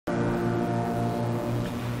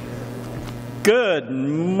Good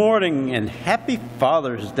morning and happy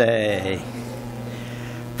Father's Day.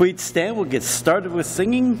 If we'd stand, we'll get started with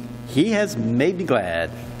singing, He Has Made Me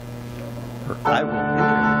Glad. For I will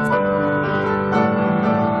enter.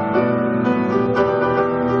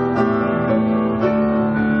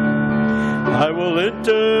 I will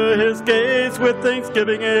enter His gates with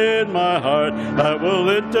thanksgiving in my heart. I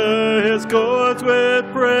will enter His courts with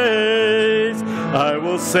praise. I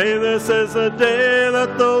will say this is the day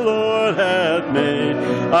that the Lord hath made.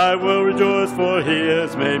 I will rejoice, for He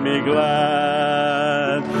has made me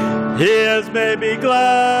glad. He has made me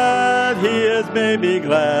glad. He has made me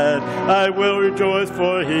glad. I will rejoice,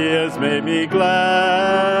 for He has made me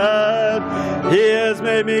glad. He has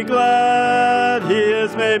made me glad. He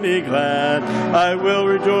has made me glad. I will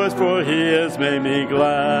rejoice, for He has made me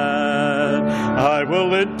glad. I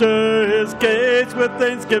will enter His gates with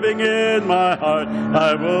thanksgiving in my heart.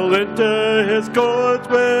 I will enter His courts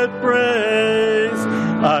with praise.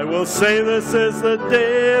 I will say this is the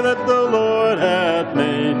day that the Lord hath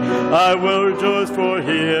made. I will rejoice, for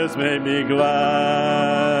He has made me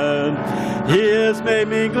glad. He has made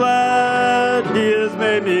me glad. He has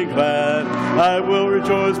made me glad. I will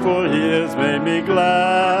rejoice, for He has made me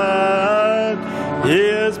glad. He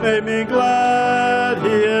has made me glad.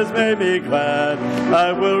 He has made me glad.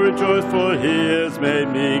 I will rejoice, for He has made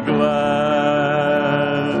me glad.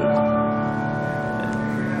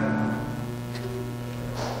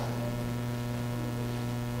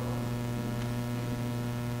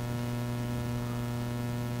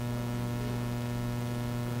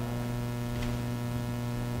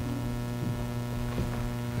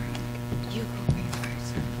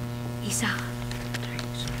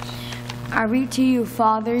 I read to you,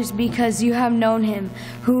 fathers, because you have known Him,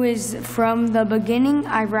 who is from the beginning.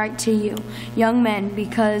 I write to you, young men,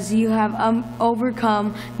 because you have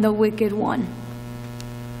overcome the wicked one.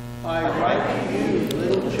 I write to you,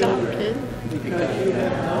 little children, because you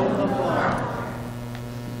have known the Father.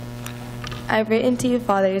 I have written to you,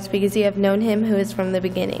 fathers, because you have known Him who is from the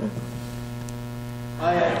beginning.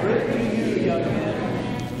 I have written to you, young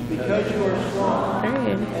men, because you are strong,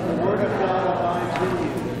 and the word of God abides with you.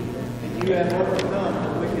 You have overcome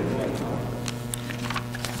the wicked one.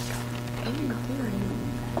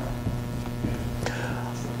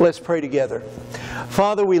 Let's pray together.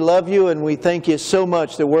 Father, we love you and we thank you so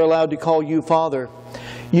much that we're allowed to call you Father.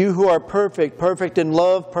 You who are perfect, perfect in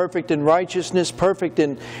love, perfect in righteousness, perfect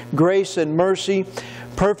in grace and mercy,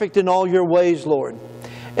 perfect in all your ways, Lord.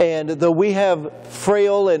 And though we have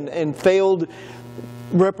frail and failed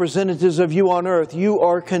representatives of you on earth, you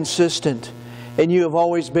are consistent. And you have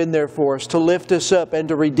always been there for us, to lift us up and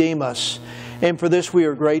to redeem us. And for this we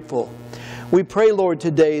are grateful. We pray, Lord,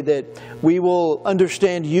 today that we will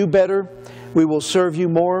understand you better. We will serve you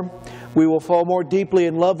more. We will fall more deeply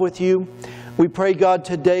in love with you. We pray, God,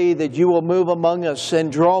 today that you will move among us and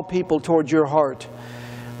draw people towards your heart.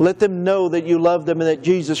 Let them know that you love them and that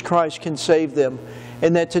Jesus Christ can save them.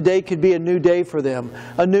 And that today could be a new day for them,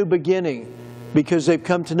 a new beginning, because they've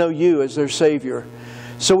come to know you as their Savior.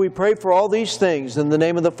 So we pray for all these things in the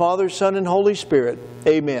name of the Father, Son, and Holy Spirit.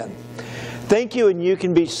 Amen. Thank you, and you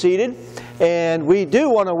can be seated. And we do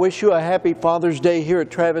want to wish you a happy Father's Day here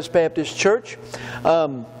at Travis Baptist Church.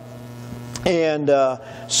 So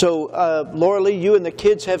Laura Lee, you and the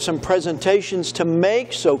kids have some presentations to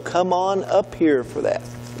make, so come on up here for that.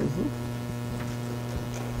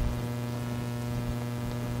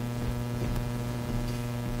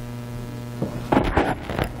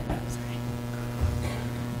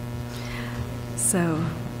 So,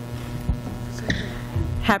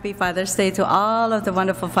 happy Father's Day to all of the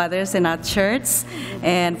wonderful fathers in our church.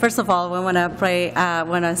 And first of all, we want to pray,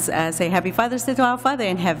 say happy Father's Day to our Father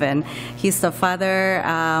in heaven. He's the Father,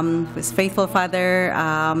 His faithful Father,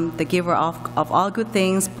 the giver of all good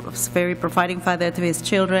things, very providing Father to His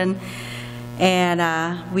children. And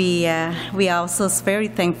we are also very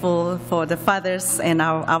thankful for the fathers in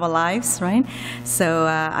our lives, right? So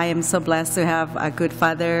I am so blessed to have a good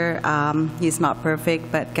father. He's not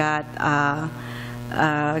perfect, but God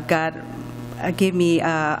gave me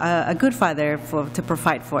a good father to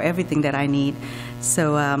provide for everything that I need.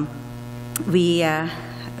 So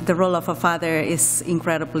the role of a father is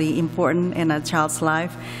incredibly important in a child's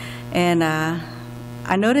life. And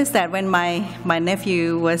I noticed that when my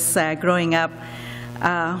nephew was growing up,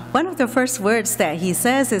 one of the first words that he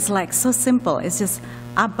says is like so simple. It's just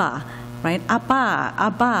Abba, right? Abba,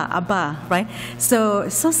 Abba, Abba, right? So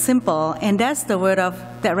simple, and that's the word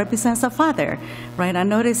that represents a father, right? I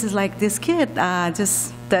noticed it's like this kid,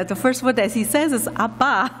 just the first word that he says is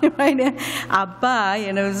Abba, right? Abba,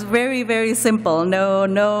 it's very, very simple. No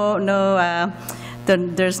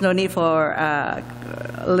there's no need for a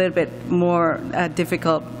little bit more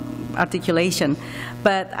difficult articulation.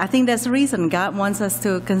 But I think that's the reason God wants us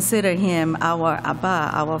to consider Him our Abba,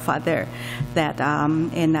 our Father, that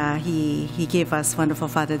He gave us wonderful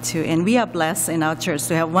Father too. And we are blessed in our church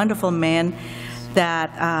to have wonderful men that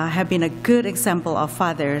have been a good example of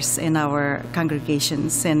fathers in our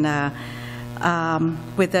congregations. And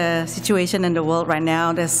with the situation in the world right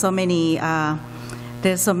now, there's so many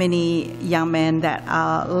young men that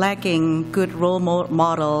are lacking good role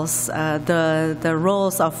models. The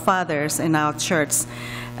roles of fathers in our church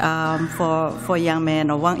for young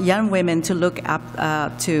men or young women to look up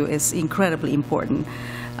to is incredibly important.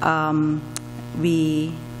 I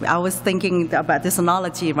was thinking about this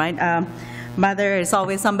analogy, right? Mother is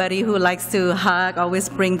always somebody who likes to hug, always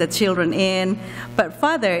bring the children in. But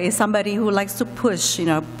father is somebody who likes to push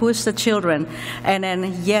the children. And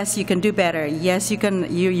then, yes, you can do better. Yes,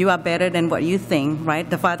 you are better than what you think, right?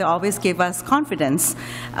 The father always give us confidence,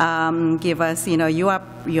 give us, you are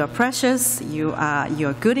precious, you are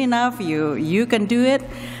good enough, you can do it.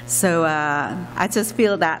 So I just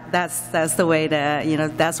feel that that's the way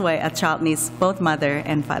that's why a child needs both mother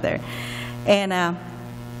and father. And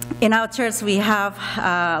in our church, we have,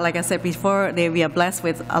 like I said before, we are blessed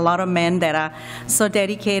with a lot of men that are so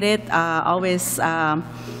dedicated, always come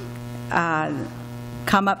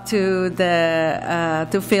up to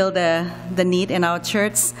fill the need in our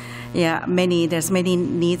church. Yeah, there's many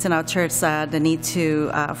needs in our church. The need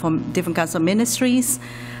from different kinds of ministries.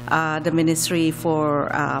 The ministry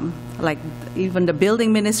for like even the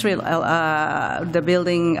building ministry, the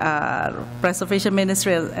building preservation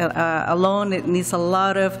ministry alone, it needs a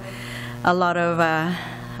lot of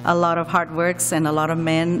hard works and a lot of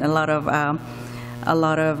men, a lot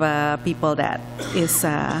of people that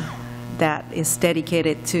is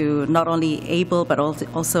dedicated to not only able but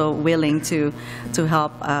also willing to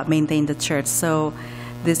help maintain the church. So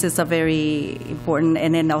this is a very important,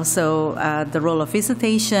 and then also the role of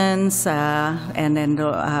visitations, and then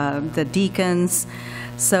the deacons.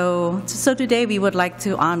 So today we would like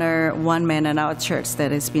to honor one man in our church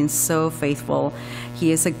that has been so faithful.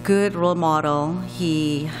 He is a good role model.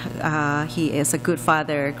 He is a good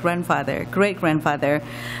father, grandfather, great-grandfather.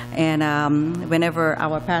 And whenever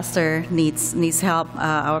our pastor needs help,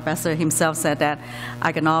 our pastor himself said that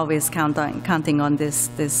I can always counting on this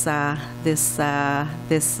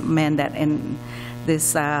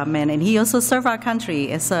man and he also served our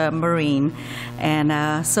country as a Marine.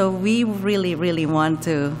 And so we really want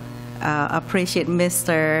to appreciate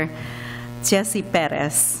Mr. Jesse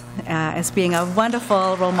Perez as being a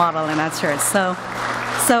wonderful role model in our church. So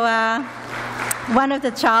one of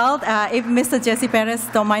the child, if Mr. Jesse Perez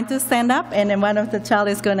don't mind to stand up, and then one of the child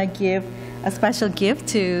is going to give a special gift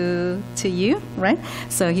to you, right?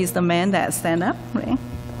 So he's the man that stand up, right?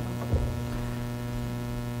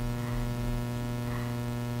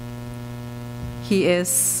 He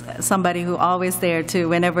is somebody who always there to,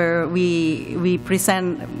 whenever we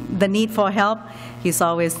present the need for help, he's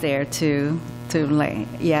always there to like,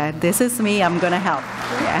 yeah, this is me, I'm going to help.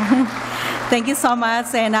 Yeah. Thank you so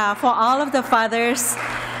much. And for all of the fathers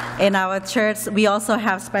in our church, we also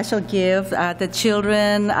have special gift. The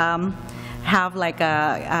children have like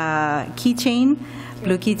a keychain,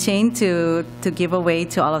 blue keychain to give away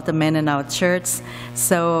to all of the men in our church.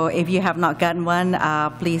 So if you have not gotten one,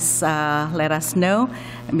 please let us know.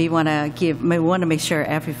 We want to make sure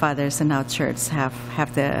every fathers in our church have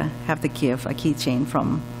the gift, a keychain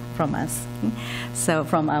from us. So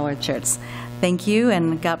from our church. Thank you,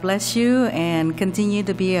 and God bless you, and continue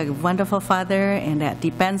to be a wonderful father, and that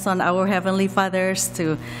depends on our Heavenly Fathers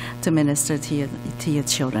to minister to your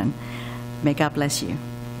children. May God bless you.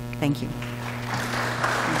 Thank you.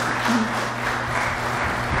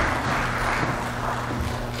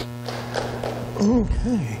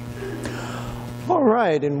 Okay. All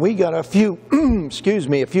right, and we got a few,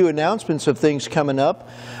 a few announcements of things coming up.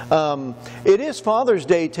 It is Father's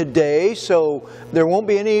Day today, so there won't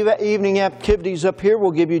be any evening activities up here.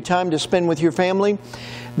 We'll give you time to spend with your family.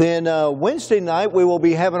 Then Wednesday night, we will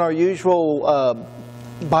be having our usual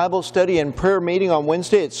Bible study and prayer meeting on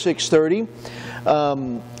Wednesday at 6:30.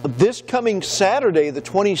 This coming Saturday, the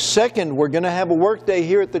 22nd, we're going to have a work day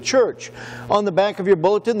here at the church. On the back of your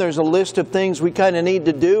bulletin, there's a list of things we kind of need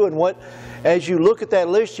to do, and as you look at that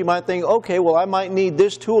list, you might think, okay, well, I might need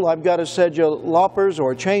this tool. I've got a set of loppers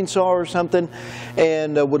or a chainsaw or something,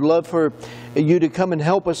 and would love for you to come and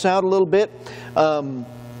help us out a little bit.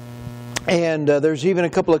 And there's even a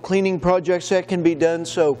couple of cleaning projects that can be done,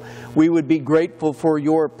 so we would be grateful for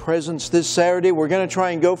your presence this Saturday. We're going to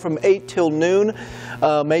try and go from 8 till noon.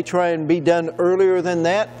 May try and be done earlier than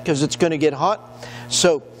that because it's going to get hot.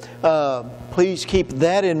 So please keep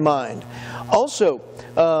that in mind. Also,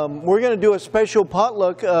 we're going to do a special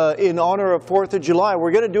potluck in honor of 4th of July.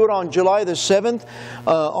 We're going to do it on July the 7th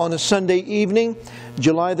on a Sunday evening.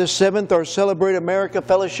 July the 7th, our Celebrate America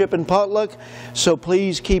Fellowship and Potluck. So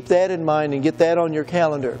please keep that in mind and get that on your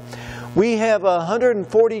calendar. We have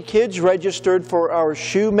 140 kids registered for our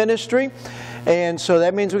shoe ministry. And so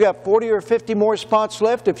that means we got 40 or 50 more spots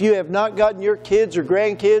left. If you have not gotten your kids or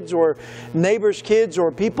grandkids or neighbors' kids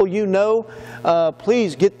or people you know,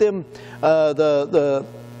 please get them. The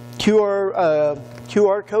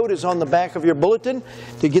QR code is on the back of your bulletin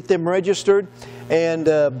to get them registered. And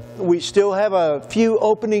we still have a few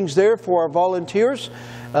openings there for our volunteers.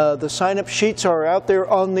 The sign-up sheets are out there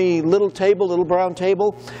on the little brown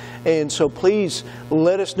table. And so please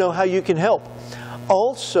let us know how you can help.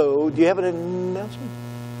 Also, do you have an announcement?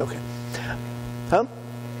 Okay. Huh?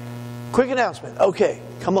 Quick announcement. Okay,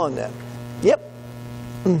 come on then. Yep.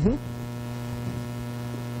 Mm-hmm.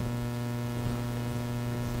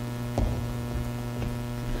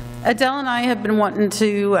 Adele and I have been wanting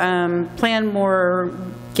to plan more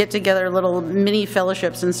get-together little mini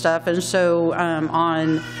fellowships and stuff, and so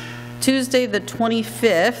on Tuesday the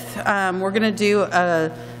 25th, we're going to do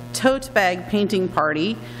a tote bag painting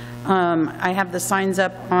party. I have the signs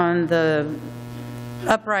up on the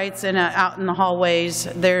uprights and out in the hallways.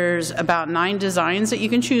 There's about 9 designs that you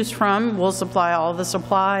can choose from. We'll supply all the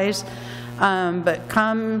supplies, but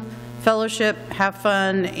come fellowship, have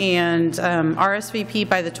fun, and RSVP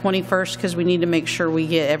by the 21st because we need to make sure we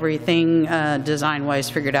get everything design-wise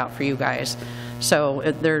figured out for you guys. So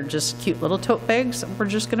they're just cute little tote bags we're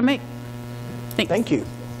just going to make. Thanks. Thank you.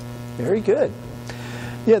 Very good.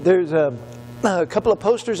 Yeah, there's a couple of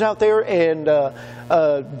posters out there, and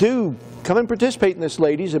do come and participate in this,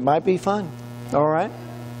 ladies. It might be fun. All right?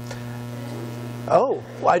 Oh,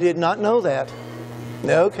 I did not know that.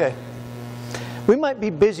 Okay. We might be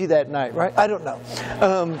busy that night, right? I don't know.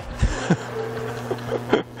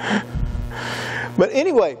 But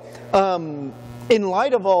anyway, in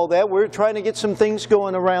light of all that, we're trying to get some things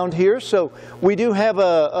going around here. So we do have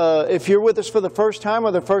if you're with us for the first time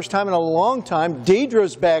or the first time in a long time,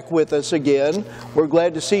 Deidre's back with us again. We're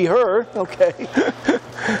glad to see her. Okay.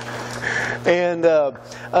 And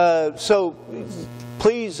so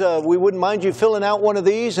please, we wouldn't mind you filling out one of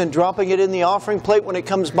these and dropping it in the offering plate when it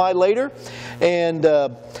comes by later. And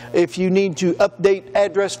if you need to update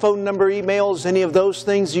address, phone number, emails, any of those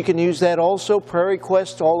things, you can use that also. Prayer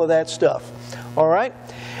requests, all of that stuff. All right?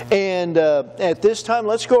 And at this time,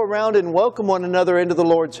 let's go around and welcome one another into the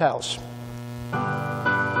Lord's house.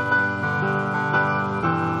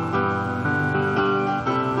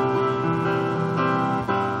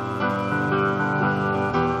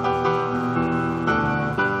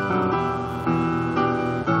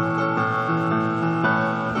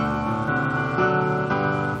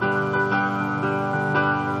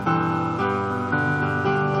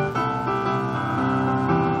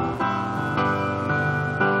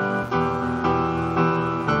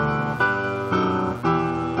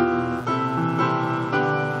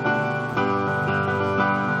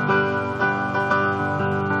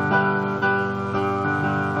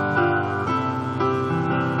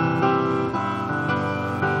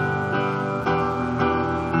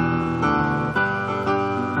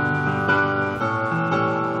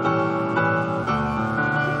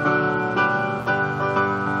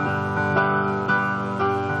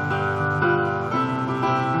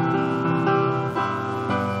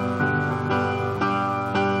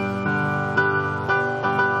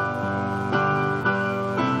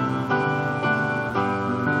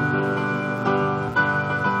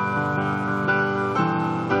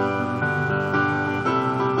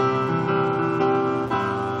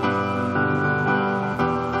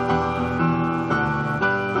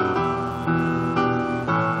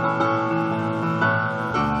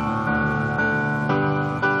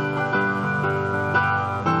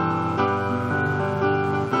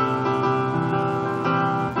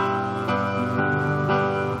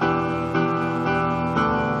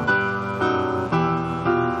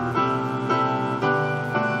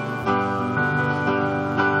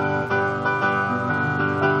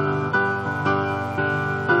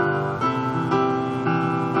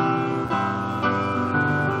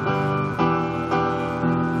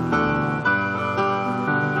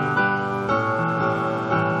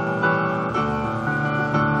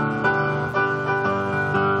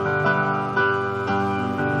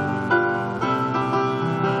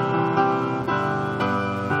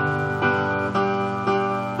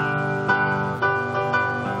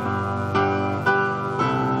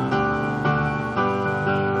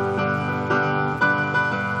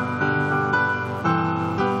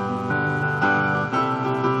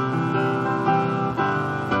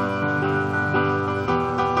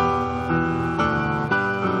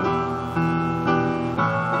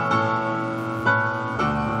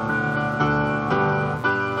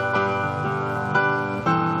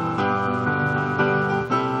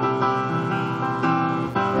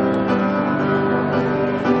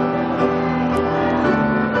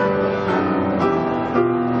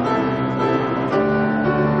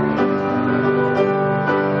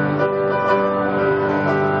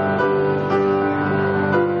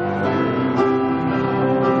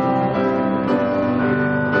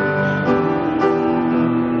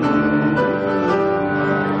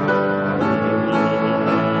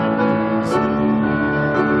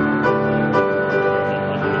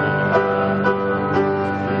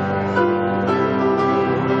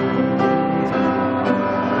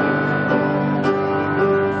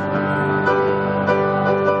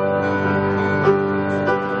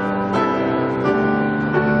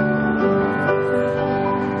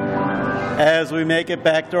 As we make it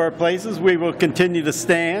back to our places, we will continue to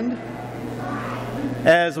stand.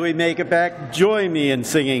 As we make it back, join me in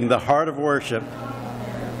singing the Heart of Worship.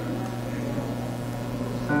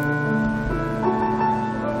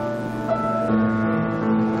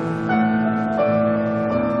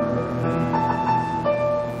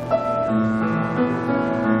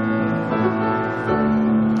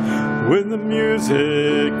 When the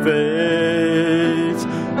music fades,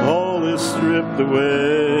 all is stripped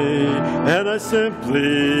away, and I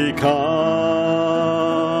simply come,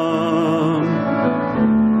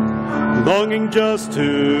 longing just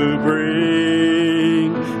to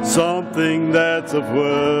bring something that's of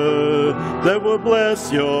worth that will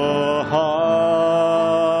bless your heart.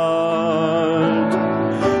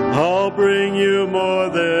 I'll bring you more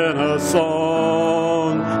than a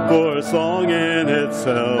song, for a song in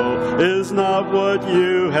itself is not what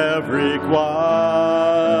you have required.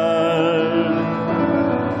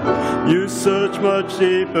 You search much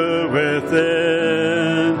deeper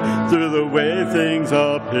within, through the way things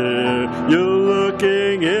appear. You're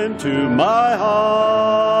looking into my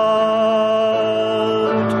heart.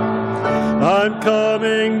 I'm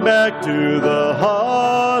coming back to the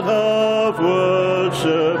heart of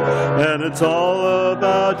worship, and it's all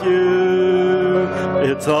about you.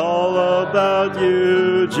 It's all about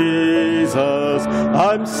you, Jesus.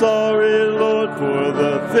 I'm sorry, Lord, for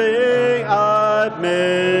the thing I've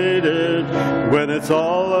made it. When it's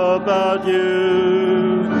all about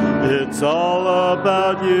you, it's all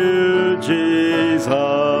about you, Jesus.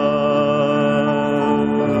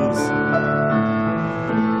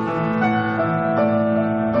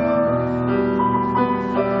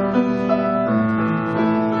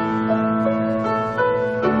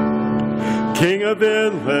 King of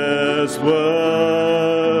endless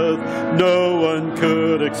worth, no one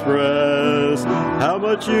could express how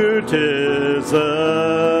much you deserve.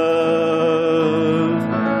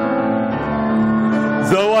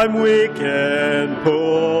 Though I'm weak and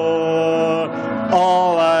poor,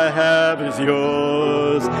 all I have is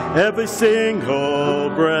yours, every single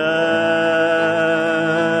breath.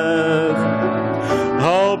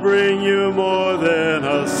 I'll bring you more than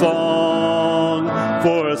a song,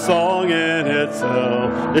 for a song in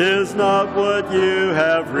itself is not what you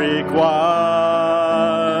have required.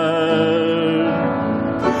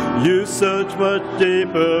 You search much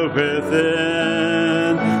deeper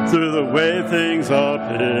within, through the way things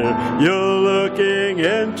appear. You're looking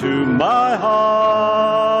into my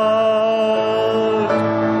heart.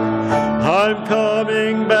 I'm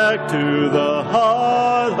coming back to the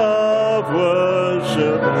heart of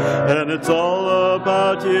worship, and it's all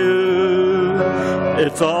about you.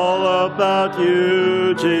 It's all about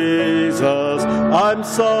you, Jesus. I'm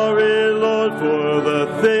sorry, Lord, for the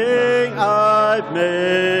thing I've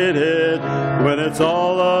made it. When it's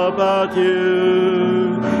all about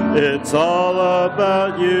you, it's all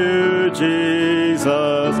about you, Jesus.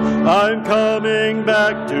 I'm coming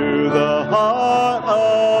back to the heart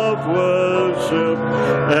of worship,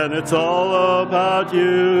 and it's all about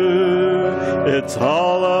you. It's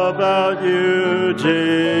all about you,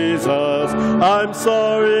 Jesus. I'm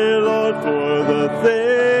sorry, Lord, for the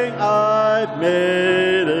thing I've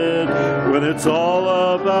made it. When it's all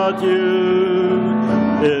about you,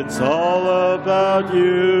 it's all about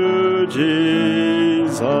you,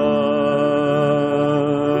 Jesus.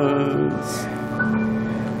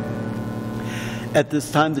 At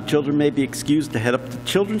this time, the children may be excused to head up to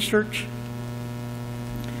Children's Church.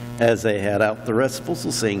 As they head out, the rest of us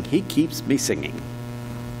will sing, "He Keeps Me Singing."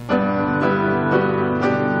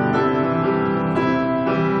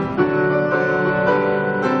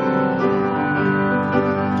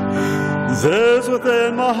 There's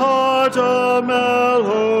within my heart a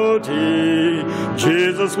melody,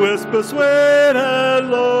 Jesus whispers sweet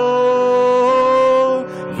and low.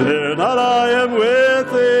 Fear not, I am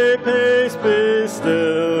with thee, peace be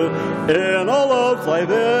still, in all of life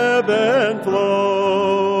ebb and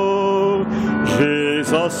flow.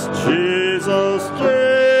 Jesus, Jesus,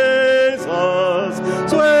 Jesus,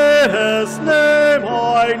 sweetest name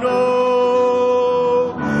I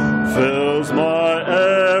know, fills my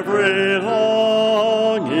every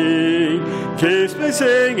longing, keeps me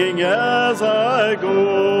singing as I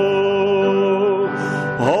go.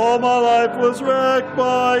 All my life was wrecked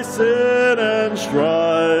by sin and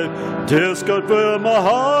strife, discord filled my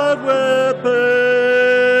heart with pain.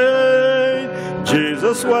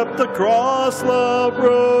 Jesus wept across the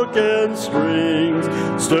broken strings,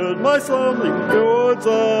 stood my slumbering chords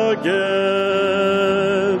again.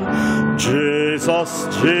 Jesus,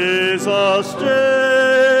 Jesus,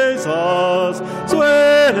 Jesus,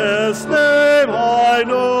 sweetest name I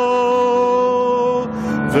know,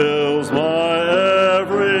 fills my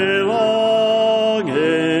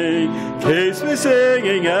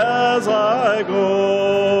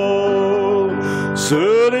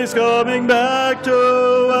Soon he's coming back to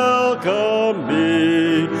welcome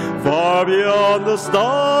me, far beyond the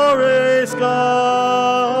starry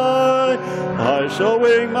sky. I shall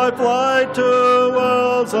wing my flight to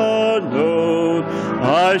worlds unknown.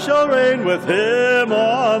 I shall reign with him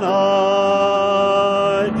on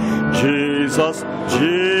high. Jesus,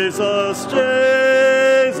 Jesus,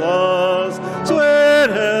 Jesus,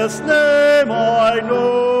 sweetest name I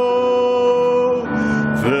know,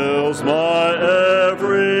 fills my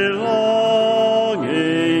every longing,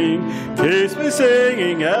 keeps me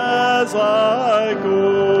singing as I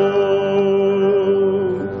go.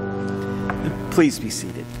 Please be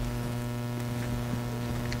seated.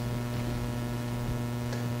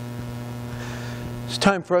 It's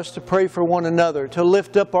time for us to pray for one another, to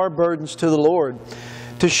lift up our burdens to the Lord,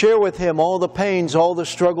 to share with Him all the pains, all the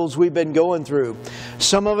struggles we've been going through.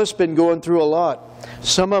 Some of us have been going through a lot.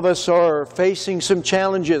 Some of us are facing some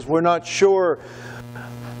challenges. We're not sure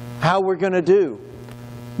how we're going to do,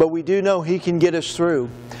 but we do know He can get us through.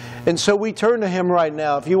 And so we turn to Him right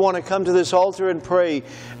now. If you want to come to this altar and pray,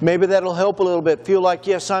 maybe that'll help a little bit. Feel like,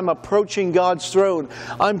 yes, I'm approaching God's throne.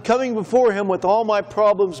 I'm coming before Him with all my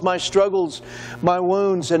problems, my struggles, my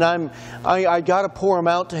wounds, and I got to pour them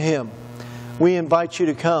out to Him. We invite you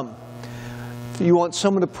to come. If you want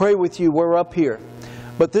someone to pray with you, we're up here.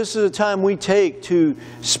 But this is a time we take to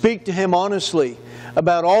speak to Him honestly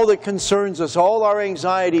about all that concerns us, all our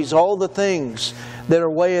anxieties, all the things that are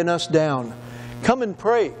weighing us down. Come and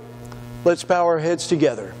pray. Let's bow our heads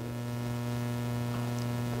together.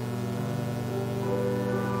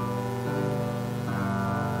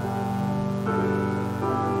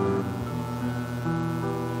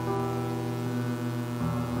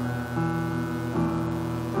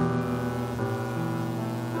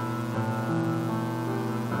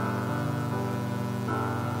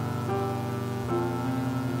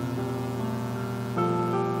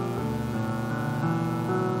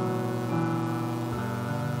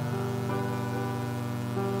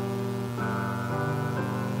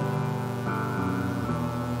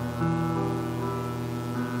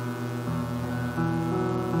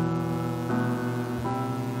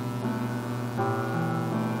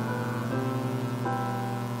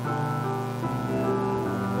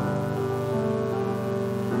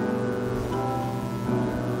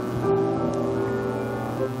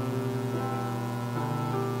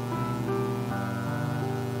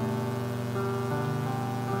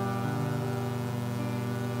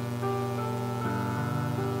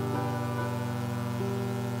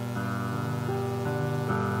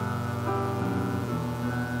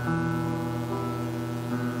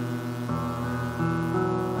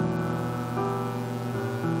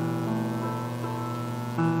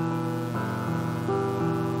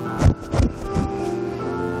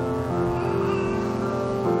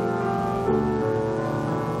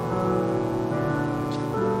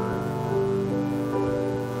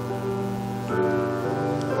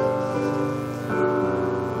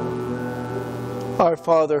 Our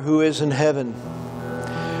Father who is in heaven,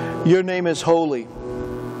 your name is holy.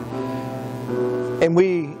 And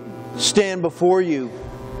we stand before you,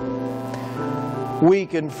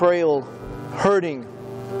 weak and frail, hurting,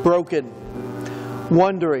 broken,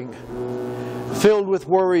 wondering, filled with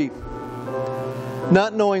worry,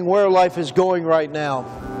 not knowing where life is going right now.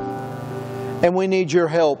 And we need your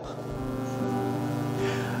help.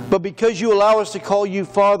 But because you allow us to call you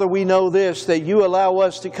Father, we know this, that you allow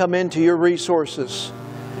us to come into your resources.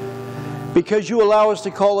 Because you allow us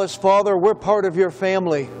to call us Father, we're part of your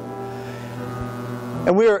family.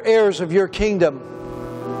 And we are heirs of your kingdom.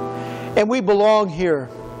 And we belong here.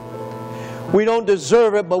 We don't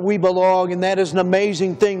deserve it, but we belong. And that is an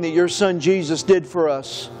amazing thing that your Son Jesus did for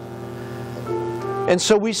us. And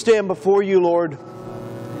so we stand before you, Lord,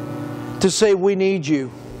 to say we need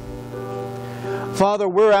you. Father,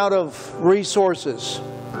 we're out of resources.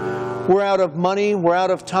 We're out of money. We're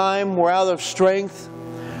out of time. We're out of strength.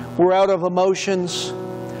 We're out of emotions.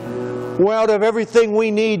 We're out of everything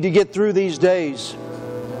we need to get through these days.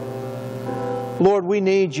 Lord, we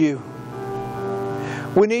need you.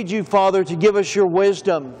 We need you, Father, to give us your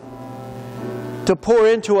wisdom, to pour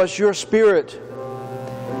into us your Spirit,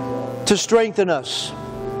 to strengthen us,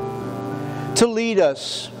 to lead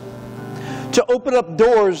us, to open up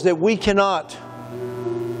doors that we cannot,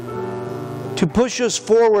 to push us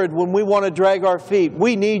forward when we want to drag our feet.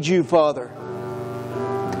 We need you, Father.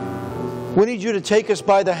 We need you to take us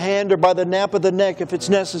by the hand or by the nape of the neck if it's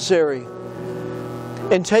necessary,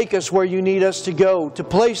 and take us where you need us to go, to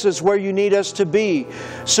place us where you need us to be,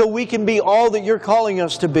 so we can be all that you're calling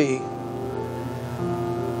us to be.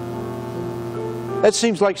 That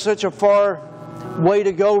seems like such a far way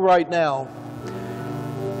to go right now.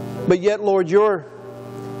 But yet, Lord, you're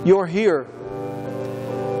here.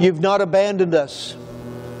 You've not abandoned us,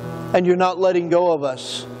 and you're not letting go of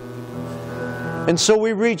us. And so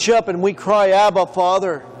we reach up and we cry, Abba,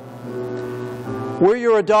 Father. We're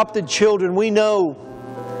your adopted children. We know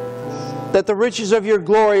that the riches of your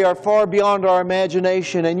glory are far beyond our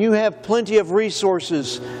imagination, and you have plenty of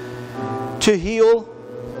resources to heal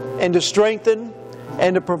and to strengthen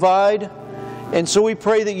and to provide. And so we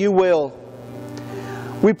pray that you will.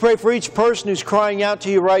 We pray for each person who's crying out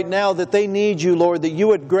to you right now that they need you, Lord, that you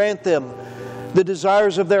would grant them the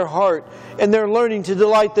desires of their heart. And they're learning to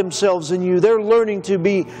delight themselves in you. They're learning to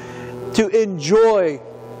enjoy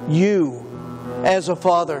you as a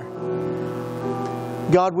Father.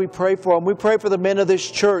 God, we pray for them. We pray for the men of this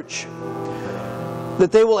church,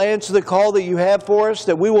 that they will answer the call that you have for us,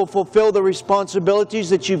 that we will fulfill the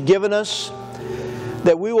responsibilities that you've given us,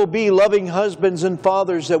 that we will be loving husbands and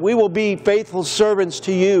fathers, that we will be faithful servants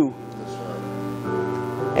to you.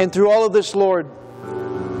 And through all of this, Lord,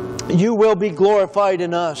 you will be glorified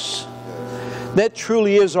in us. That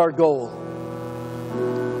truly is our goal.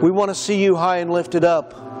 We want to see you high and lifted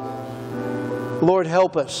up. Lord,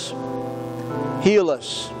 help us. Heal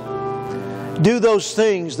us. Do those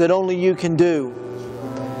things that only you can do.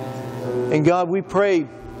 And God, we pray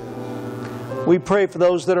for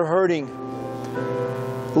those that are hurting.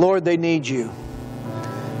 Lord, they need you.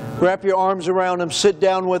 Wrap your arms around them, sit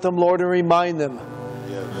down with them, Lord, and remind them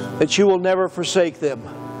that you will never forsake them.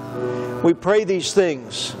 We pray these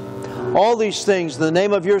things, all these things, in the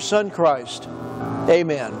name of your Son, Christ.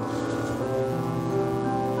 Amen.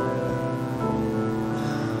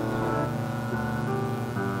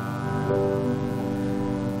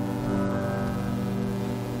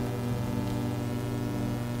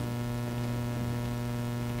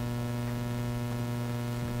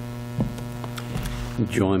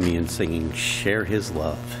 Join me in singing Share His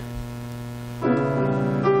Love.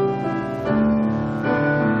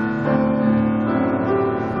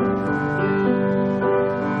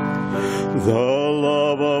 The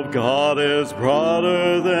love of God is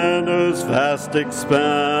broader than His vast expanse.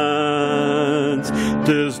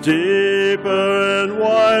 'Tis deeper and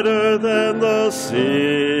wider than the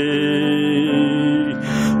sea.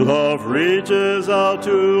 Love reaches out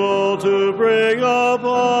to all to bring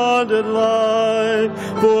abundant life.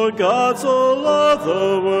 For God so loved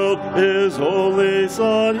the world, His only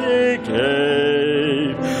Son He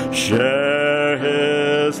gave. Share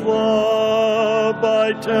His love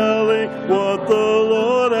by telling what the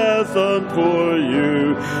Lord has done for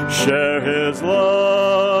you. Share His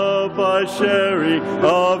love by sharing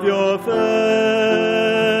of your faith.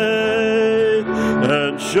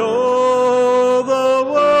 And show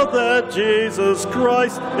that Jesus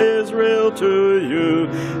Christ is real to you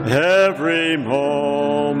every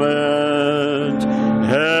moment,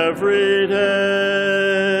 every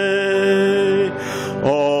day.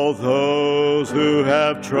 All those who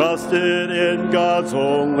have trusted in God's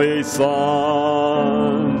only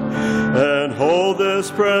Son and hold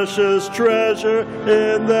this precious treasure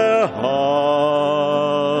in their hearts,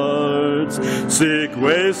 seek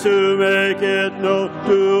ways to make it known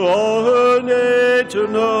to all who need to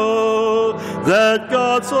know that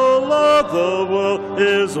God so loved the world,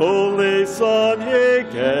 His only Son He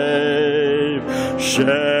gave.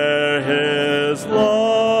 Share His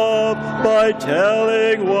love by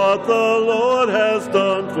telling what the Lord has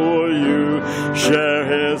done for you. Share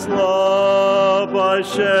His love by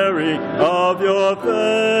sharing of your faith.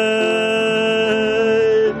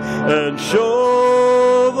 And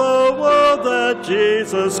show the world that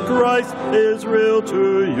Jesus Christ is real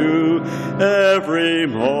to you every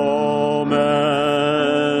moment,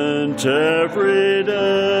 every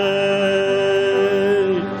day.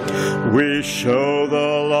 We show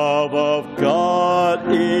the love of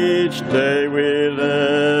God each day we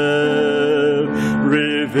live.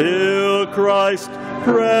 Reveal Christ's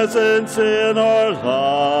presence in our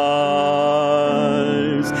lives,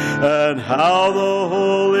 and how the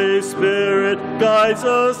Holy Spirit guides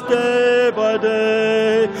us day by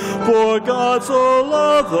day. For God so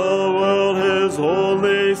loved the world, His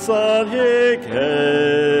only Son He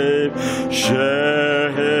gave.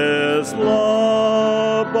 Share His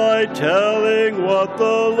love by telling what the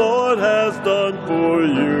Lord has done for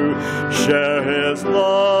you. Share His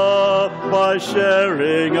love by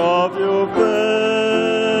sharing of your faith.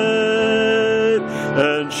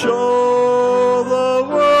 And show the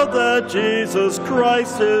world that Jesus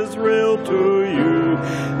Christ is real to you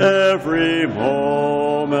every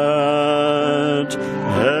moment,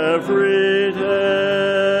 every day.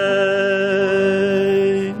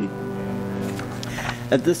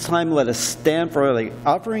 At this time, let us stand for the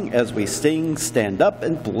offering as we sing, "Stand Up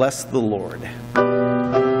and Bless the Lord."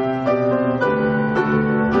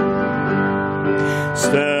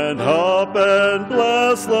 Stand up and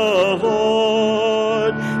bless the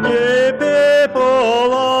Lord, ye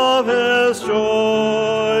people of his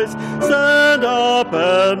choice. Stand up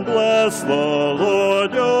and bless the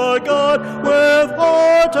Lord your God with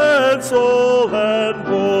heart and soul and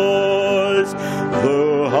voice.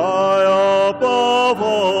 Who high above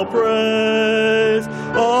all praise,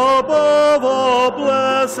 above all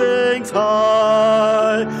blessings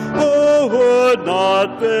high, who would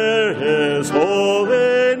not bear his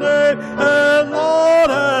holy name and laud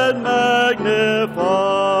and magnify?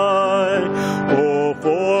 Oh,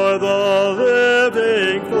 for the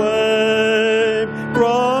living flame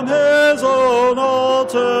from his own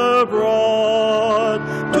altar brought,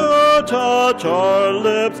 to touch our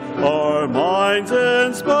lips, our minds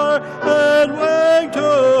inspire, and wing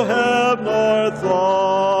to have nor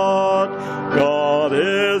thought. God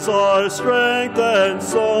is our strength and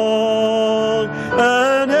song,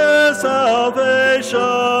 and his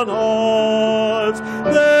salvation ours.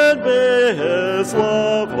 Then be his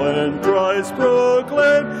love when Christ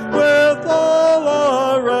proclaimed with all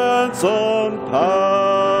our ransom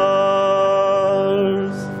powers.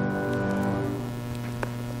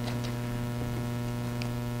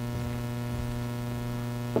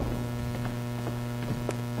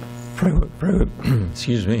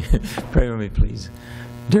 Excuse me. Pray with me, please.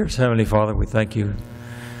 Dearest Heavenly Father, we thank you.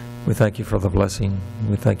 We thank you for the blessing.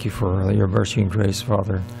 We thank you for your mercy and grace,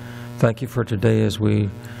 Father. Thank you for today as we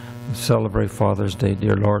celebrate Father's Day,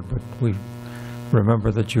 dear Lord. But we remember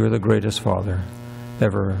that you are the greatest Father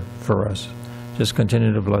ever for us. Just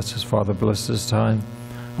continue to bless us, Father. Bless this time.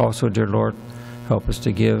 Also, dear Lord, help us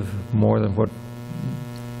to give more than what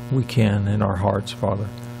we can in our hearts, Father.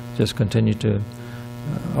 Just continue to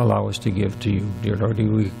allow us to give to you, dear Lord.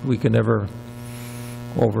 We can never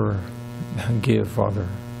over give, Father,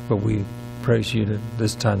 but we praise you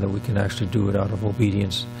this time that we can actually do it out of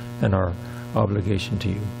obedience and our obligation to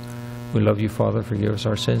you. We love you, Father. Forgive us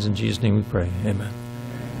our sins. In Jesus' name we pray. Amen.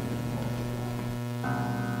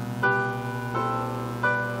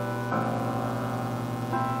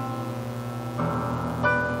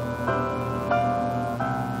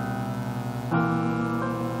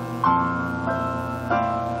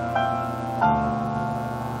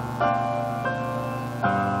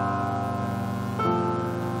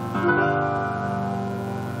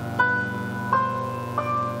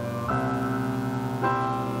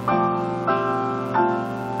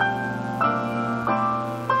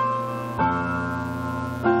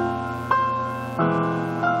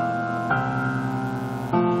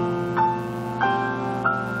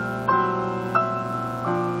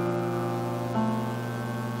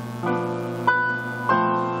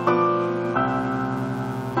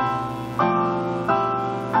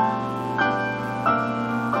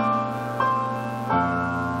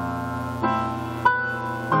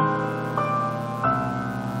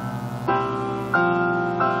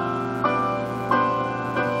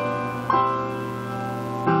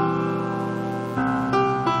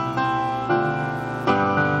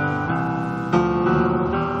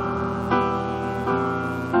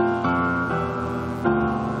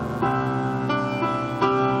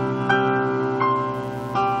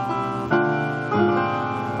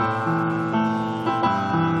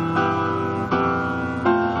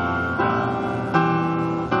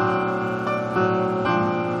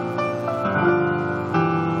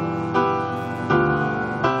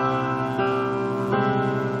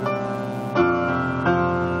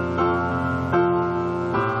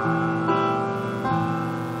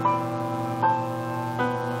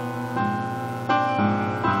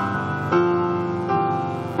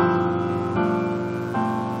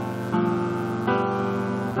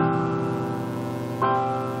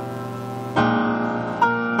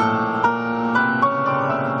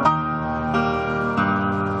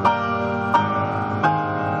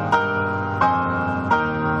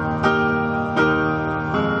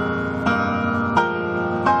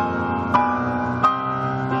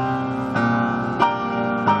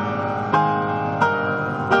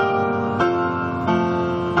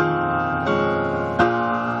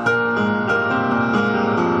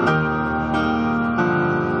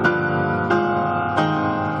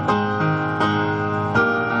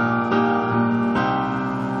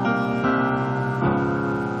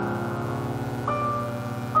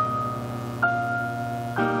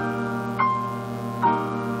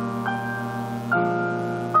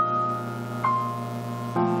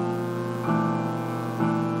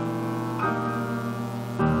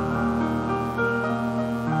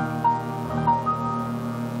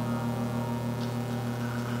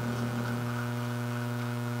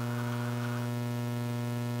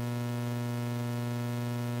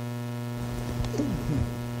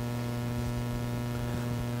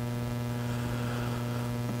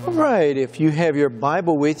 All right, if you have your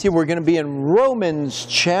Bible with you, we're going to be in Romans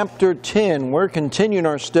chapter 10. We're continuing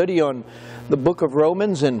our study on the book of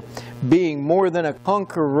Romans and being more than a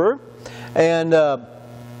conqueror. And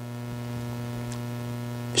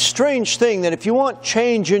strange thing that if you want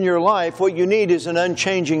change in your life, what you need is an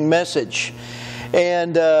unchanging message.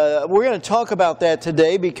 And we're going to talk about that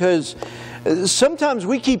today because sometimes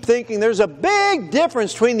we keep thinking there's a big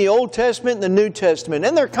difference between the Old Testament and the New Testament.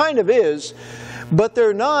 And there kind of is. But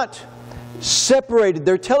they're not separated.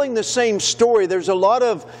 They're telling the same story. There's a lot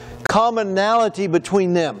of commonality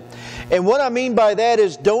between them. And what I mean by that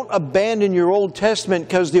is don't abandon your Old Testament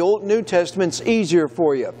because the New Testament's easier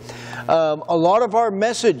for you. A lot of our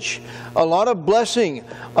message, a lot of blessing,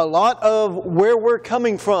 a lot of where we're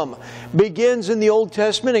coming from begins in the Old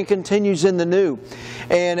Testament and continues in the New.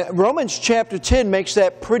 And Romans chapter 10 makes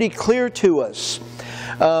that pretty clear to us.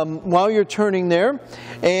 While you're turning there,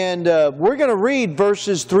 and we're going to read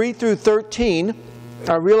verses 3 through 13.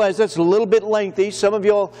 I realize that's a little bit lengthy. Some of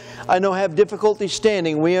y'all, I know, have difficulty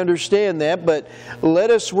standing. We understand that, but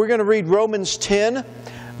we're going to read Romans 10,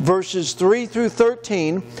 verses 3 through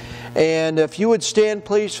 13. And if you would stand,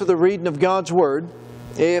 please, for the reading of God's Word,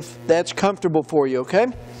 if that's comfortable for you, okay?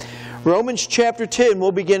 Romans chapter 10,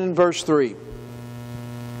 we'll begin in verse 3.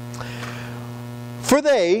 For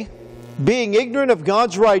they, being ignorant of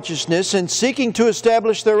God's righteousness and seeking to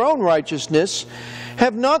establish their own righteousness,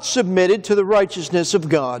 have not submitted to the righteousness of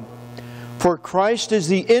God. For Christ is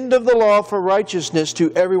the end of the law for righteousness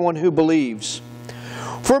to everyone who believes.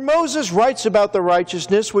 For Moses writes about the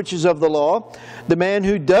righteousness which is of the law, the man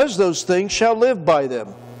who does those things shall live by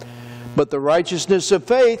them. But the righteousness of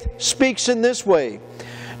faith speaks in this way,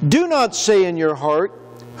 do not say in your heart,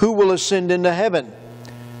 who will ascend into heaven?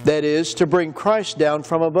 That is, to bring Christ down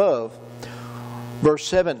from above. Verse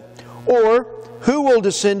 7, or who will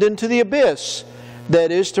descend into the abyss?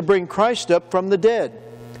 That is, to bring Christ up from the dead.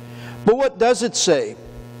 But what does it say?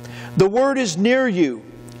 The word is near you,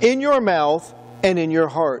 in your mouth and in your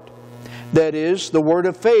heart. That is, the word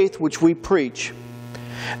of faith which we preach.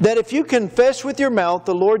 That if you confess with your mouth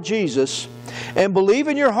the Lord Jesus, and believe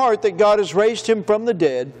in your heart that God has raised Him from the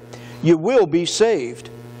dead, you will be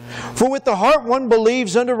saved. For with the heart one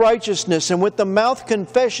believes unto righteousness, and with the mouth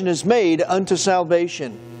confession is made unto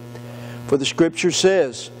salvation. For the Scripture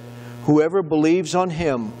says, whoever believes on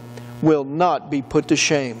Him will not be put to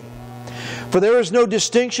shame. For there is no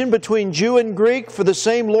distinction between Jew and Greek, for the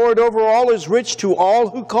same Lord over all is rich to all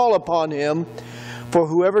who call upon Him. For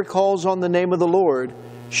whoever calls on the name of the Lord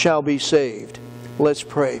shall be saved. Let's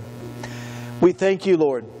pray. We thank you,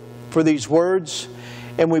 Lord, for these words,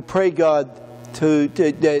 and we pray, God,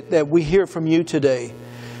 that we hear from you today.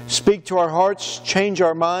 Speak to our hearts, change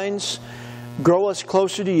our minds, grow us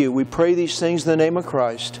closer to you. We pray these things in the name of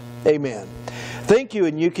Christ. Amen. Thank you,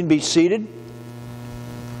 and you can be seated.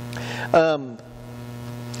 And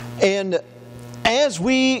as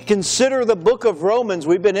we consider the book of Romans,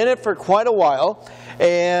 we've been in it for quite a while,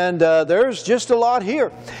 and there's just a lot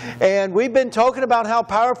here. And we've been talking about how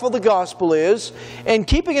powerful the gospel is, and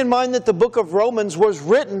keeping in mind that the book of Romans was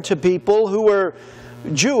written to people who were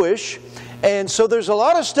Jewish, and so there's a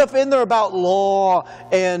lot of stuff in there about law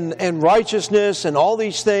and righteousness and all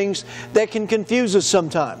these things that can confuse us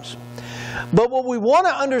sometimes. But what we want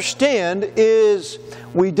to understand is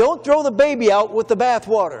we don't throw the baby out with the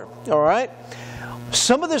bathwater, all right?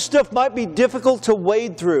 Some of this stuff might be difficult to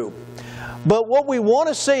wade through. But what we want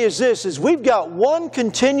to say is this, is we've got one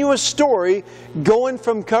continuous story going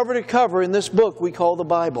from cover to cover in this book we call the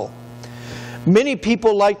Bible. Many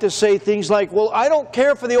people like to say things like, well, I don't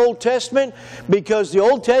care for the Old Testament because the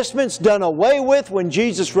Old Testament's done away with when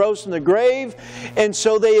Jesus rose from the grave, and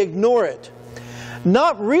so they ignore it.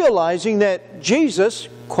 Not realizing that Jesus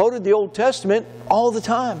quoted the Old Testament all the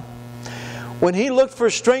time. When He looked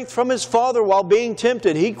for strength from His Father while being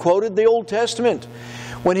tempted, He quoted the Old Testament.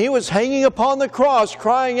 When He was hanging upon the cross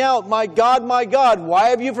crying out, my God, why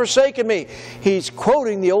have you forsaken me? He's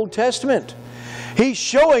quoting the Old Testament. He's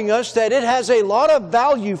showing us that it has a lot of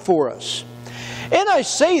value for us. And I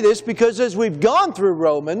say this because as we've gone through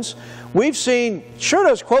Romans, we've seen, sure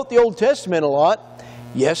does quote the Old Testament a lot.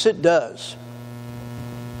 Yes, it does.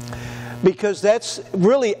 Because that's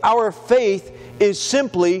really our faith is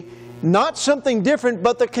simply not something different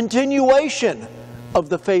but the continuation of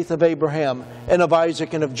the faith of Abraham and of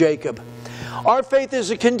Isaac and of Jacob. Our faith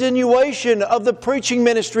is a continuation of the preaching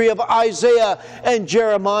ministry of Isaiah and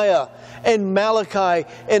Jeremiah and Malachi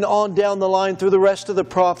and on down the line through the rest of the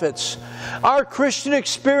prophets. Our Christian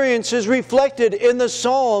experience is reflected in the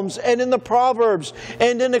Psalms and in the Proverbs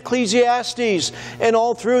and in Ecclesiastes and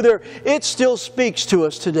all through there. It still speaks to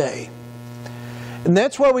us today. And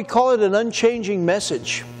that's why we call it an unchanging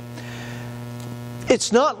message.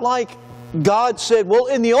 It's not like God said, well,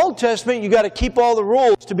 in the Old Testament, you got to keep all the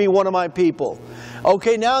rules to be one of my people.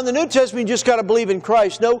 Okay, now in the New Testament, you just got to believe in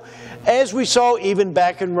Christ. No, as we saw even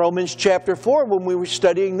back in Romans chapter 4 when we were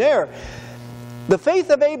studying there, the faith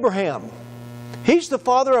of Abraham, he's the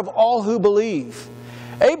father of all who believe.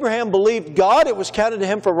 Abraham believed God, it was counted to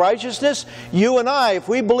him for righteousness. You and I, if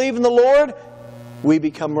we believe in the Lord, we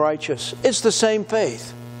become righteous. It's the same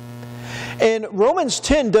faith. And Romans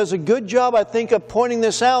 10 does a good job, I think, of pointing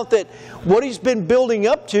this out, that what he's been building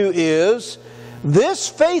up to is this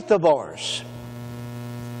faith of ours.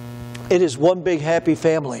 It is one big happy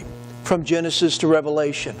family from Genesis to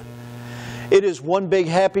Revelation. It is one big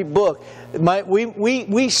happy book.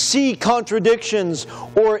 We see contradictions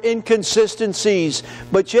or inconsistencies,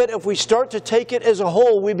 but yet if we start to take it as a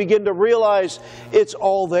whole, we begin to realize it's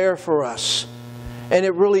all there for us. And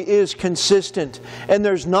it really is consistent. And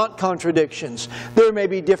there's not contradictions. There may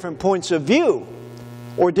be different points of view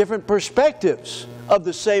or different perspectives of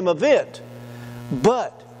the same event.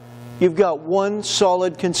 But you've got one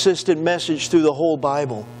solid, consistent message through the whole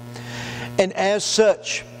Bible. And as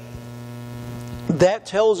such, that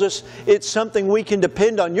tells us it's something we can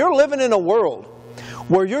depend on. You're living in a world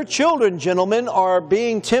where your children, gentlemen, are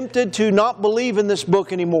being tempted to not believe in this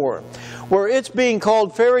book anymore. Where it's being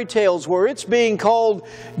called fairy tales, where it's being called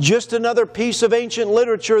just another piece of ancient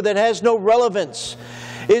literature that has no relevance.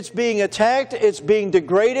 It's being attacked, it's being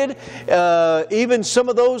degraded. Even some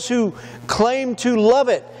of those who claim to love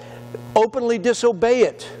it openly disobey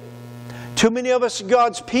it. Too many of us are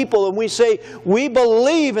God's people, and we say we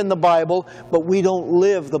believe in the Bible, but we don't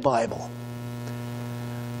live the Bible.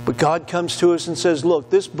 But God comes to us and says, look,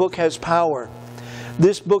 this book has power.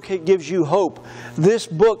 This book gives you hope. This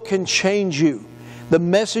book can change you. The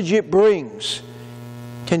message it brings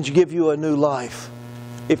can give you a new life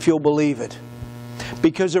if you'll believe it.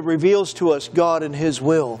 Because it reveals to us God and His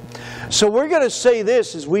will. So we're going to say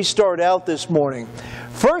this as we start out this morning.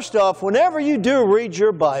 First off, whenever you do read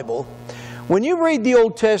your Bible, when you read the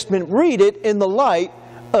Old Testament, read it in the light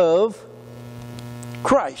of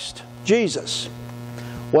Christ, Jesus.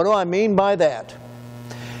 What do I mean by that?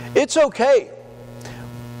 It's okay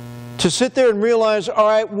to sit there and realize, all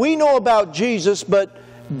right, we know about Jesus, but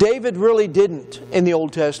David really didn't in the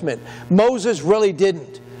Old Testament. Moses really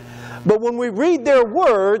didn't. But when we read their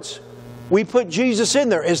words, we put Jesus in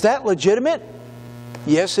there. Is that legitimate?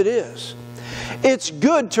 Yes, it is. It's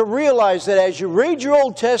good to realize that as you read your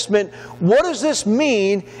Old Testament, what does this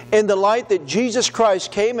mean in the light that Jesus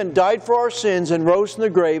Christ came and died for our sins and rose from the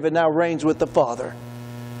grave and now reigns with the Father?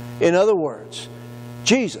 In other words,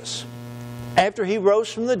 Jesus, after He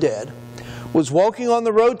rose from the dead, was walking on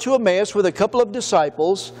the road to Emmaus with a couple of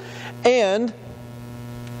disciples, and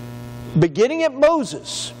beginning at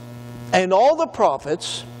Moses and all the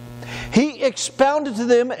prophets, He expounded to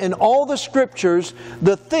them in all the Scriptures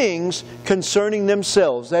the things concerning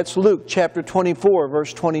themselves. That's Luke chapter 24,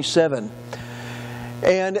 verse 27.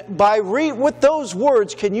 And with those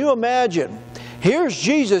words, can you imagine? Here's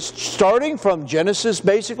Jesus starting from Genesis,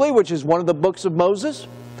 basically, which is one of the books of Moses.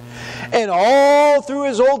 And all through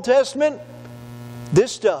His Old Testament,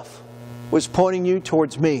 this stuff was pointing you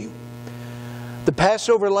towards me. The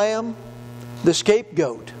Passover lamb, the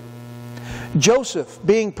scapegoat, Joseph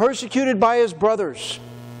being persecuted by his brothers,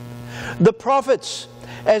 the prophets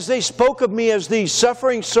as they spoke of me as the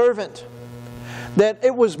suffering servant, that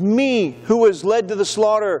it was me who was led to the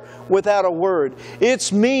slaughter without a word.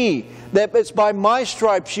 It's me, that it's by my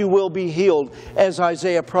stripes you will be healed, as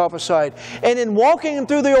Isaiah prophesied. And in walking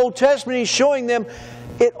through the Old Testament, He's showing them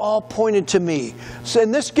it all pointed to me. So,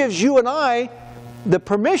 and this gives you and I the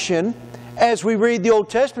permission, as we read the Old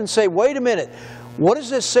Testament, say, wait a minute, what does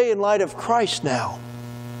this say in light of Christ now?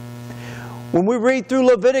 When we read through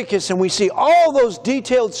Leviticus and we see all those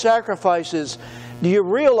detailed sacrifices, do you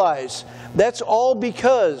realize that's all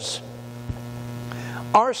because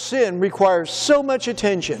our sin requires so much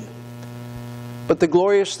attention? But the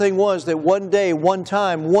glorious thing was that one day, one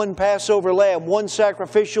time, one Passover lamb, one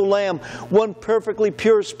sacrificial lamb, one perfectly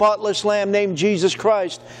pure, spotless lamb named Jesus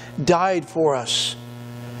Christ died for us.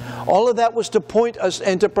 All of that was to point us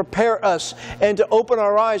and to prepare us and to open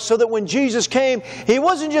our eyes so that when Jesus came, He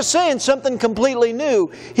wasn't just saying something completely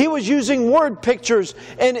new. He was using word pictures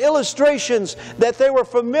and illustrations that they were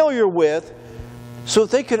familiar with so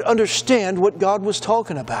that they could understand what God was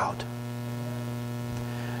talking about.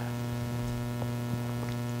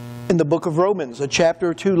 In the book of Romans, a chapter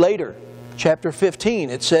or two later, chapter 15,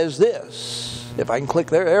 it says this. If I can click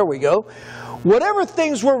there we go. Whatever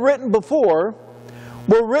things were written before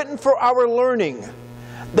were written for our learning,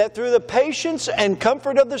 that through the patience and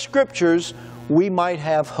comfort of the Scriptures, we might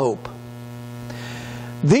have hope.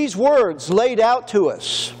 These words laid out to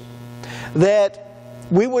us that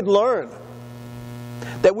we would learn.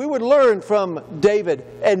 That we would learn from David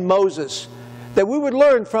and Moses. That we would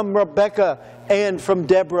learn from Rebecca and from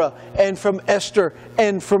Deborah and from Esther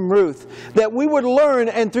and from Ruth. That we would learn,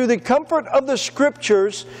 and through the comfort of the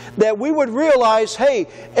Scriptures, that we would realize, hey,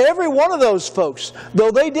 every one of those folks,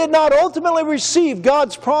 though they did not ultimately receive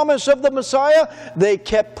God's promise of the Messiah, they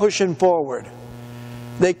kept pushing forward.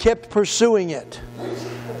 They kept pursuing it.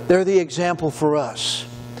 They're the example for us.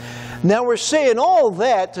 Now we're saying all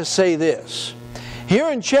that to say this. Here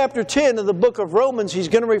in chapter 10 of the book of Romans, he's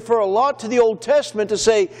going to refer a lot to the Old Testament to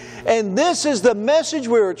say, and this is the message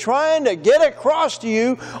we were trying to get across to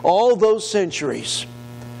you all those centuries.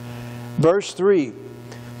 Verse 3,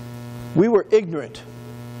 we were ignorant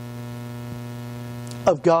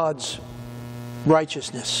of God's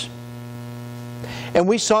righteousness, and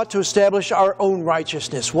we sought to establish our own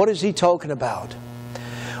righteousness. What is he talking about?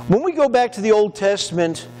 When we go back to the Old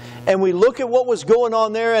Testament and we look at what was going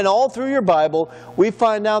on there, and all through your Bible, we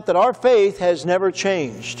find out that our faith has never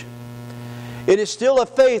changed. It is still a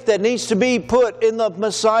faith that needs to be put in the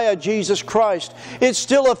Messiah, Jesus Christ. It's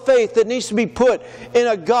still a faith that needs to be put in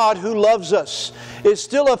a God who loves us. It's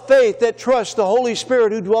still a faith that trusts the Holy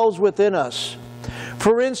Spirit who dwells within us.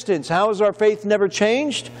 For instance, how has our faith never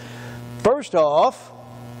changed? First off,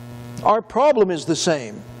 our problem is the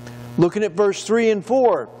same. Looking at verse 3 and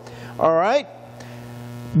 4. All right?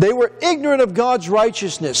 They were ignorant of God's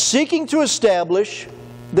righteousness, seeking to establish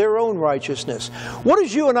their own righteousness. What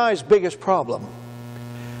is you and I's biggest problem?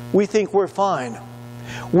 We think we're fine.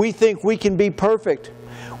 We think we can be perfect.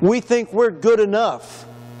 We think we're good enough.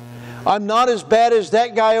 I'm not as bad as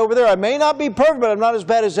that guy over there. I may not be perfect, but I'm not as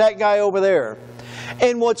bad as that guy over there.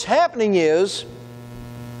 And what's happening is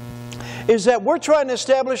that we're trying to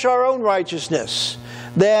establish our own righteousness.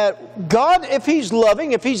 That God, if He's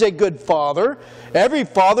loving, if He's a good Father, every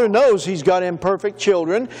father knows he's got imperfect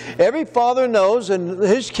children. Every father knows, and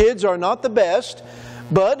his kids are not the best,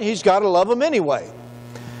 but he's got to love them anyway.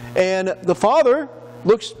 And the Father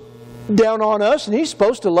looks down on us, and He's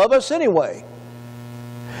supposed to love us anyway.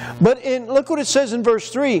 But look what it says in verse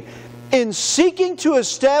 3. In seeking to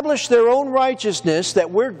establish their own righteousness,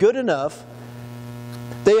 that we're good enough,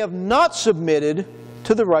 they have not submitted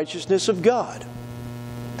to the righteousness of God.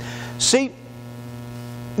 See,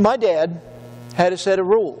 my dad had a set of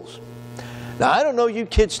rules. Now, I don't know you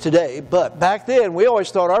kids today, but back then we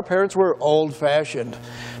always thought our parents were old-fashioned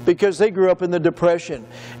because they grew up in the Depression.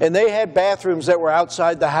 And they had bathrooms that were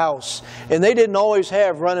outside the house. And they didn't always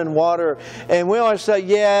have running water. And we always thought,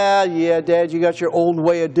 yeah, Dad, you got your old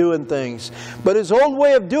way of doing things. But his old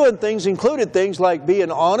way of doing things included things like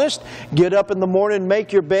being honest, get up in the morning,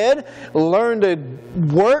 make your bed, learn to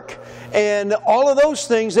work, and all of those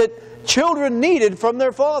things that children needed from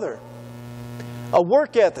their father. A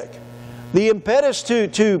work ethic, the impetus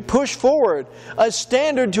to push forward, a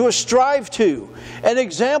standard to strive to, an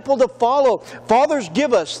example to follow. Fathers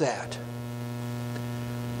give us that.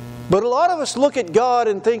 But a lot of us look at God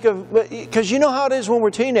and think of, because you know how it is when we're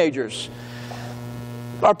teenagers.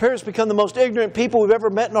 Our parents become the most ignorant people we've ever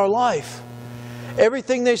met in our life.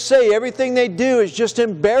 Everything they say, everything they do is just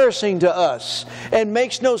embarrassing to us and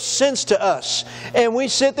makes no sense to us. And we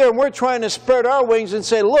sit there and we're trying to spread our wings and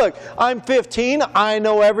say, look, I'm 15, I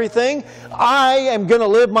know everything. I am going to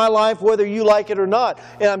live my life whether you like it or not.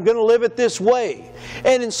 And I'm going to live it this way.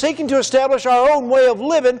 And in seeking to establish our own way of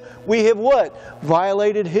living, we have what?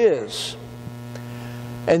 Violated His.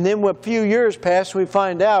 And then when a few years pass, we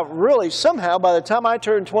find out, really, somehow, by the time I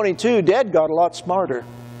turned 22, Dad got a lot smarter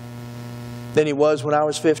than he was when I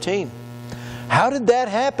was 15. How did that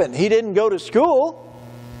happen? He didn't go to school.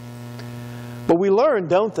 But we learn,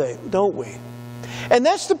 don't we? And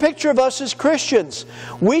that's the picture of us as Christians.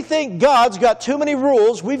 We think God's got too many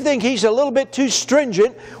rules. We think He's a little bit too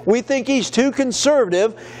stringent. We think He's too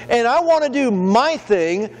conservative. And I want to do my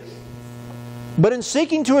thing. But in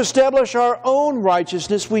seeking to establish our own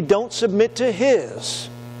righteousness, we don't submit to His.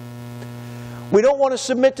 We don't want to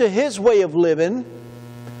submit to His way of living.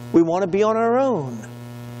 We want to be on our own.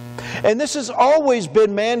 And this has always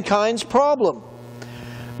been mankind's problem.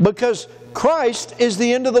 Because Christ is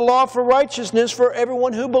the end of the law for righteousness for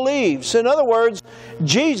everyone who believes. In other words,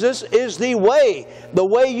 Jesus is the way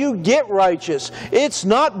you get righteous. It's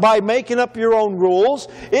not by making up your own rules.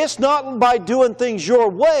 It's not by doing things your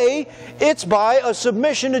way. It's by a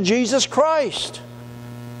submission to Jesus Christ.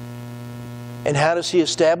 And how does He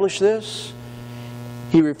establish this?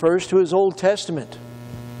 He refers to His Old Testament.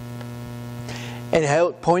 And how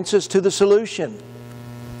it points us to the solution.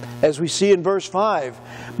 As we see in verse 5,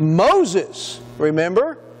 Moses,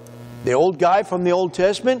 remember, the old guy from the Old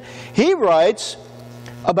Testament, he writes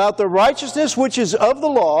about the righteousness which is of the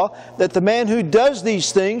law, that the man who does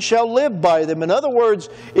these things shall live by them. In other words,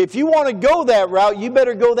 if you want to go that route, you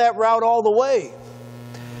better go that route all the way.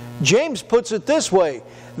 James puts it this way,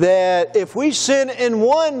 that if we sin in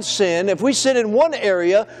one sin, if we sin in one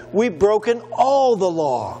area, we've broken all the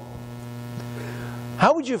law.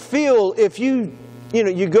 How would you feel if you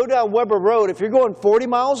go down Weber Road, if you're going 40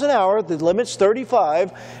 miles an hour, the limit's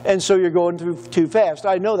 35, and so you're going too fast.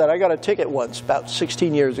 I know that. I got a ticket once, about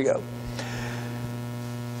 16 years ago.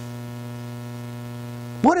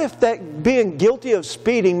 What if that being guilty of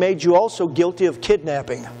speeding made you also guilty of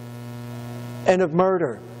kidnapping and of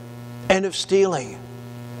murder and of stealing?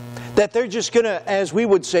 That they're just going to, as we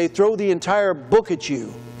would say, throw the entire book at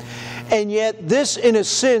you. And yet this, in a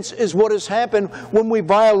sense, is what has happened when we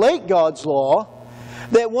violate God's law.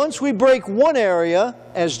 That once we break one area,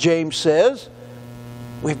 as James says,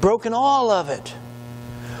 we've broken all of it.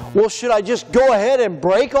 Well, should I just go ahead and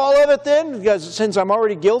break all of it then, because since I'm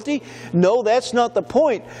already guilty? No, that's not the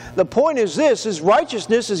point. The point is this, is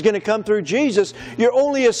righteousness is going to come through Jesus. Your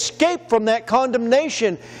only escape from that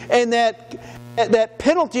condemnation and that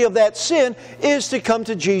penalty of that sin is to come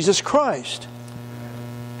to Jesus Christ.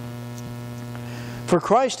 For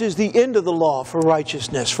Christ is the end of the law for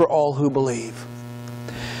righteousness for all who believe.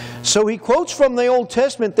 So he quotes from the Old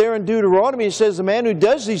Testament there in Deuteronomy. He says, the man who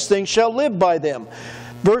does these things shall live by them.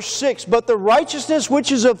 Verse 6, but the righteousness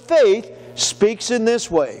which is of faith speaks in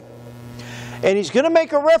this way. And he's going to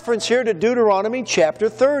make a reference here to Deuteronomy chapter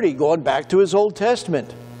 30, going back to his Old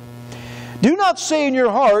Testament. Do not say in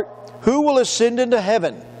your heart, who will ascend into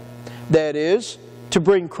heaven? That is, to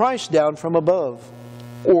bring Christ down from above.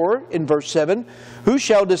 Or, in verse 7, who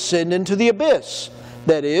shall descend into the abyss?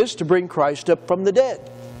 That is, to bring Christ up from the dead.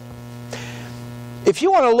 If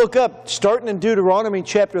you want to look up, starting in Deuteronomy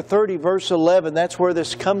chapter 30, verse 11, that's where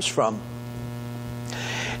this comes from.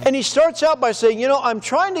 And he starts out by saying, I'm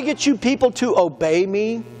trying to get you people to obey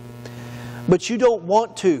me, but you don't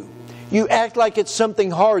want to. You act like it's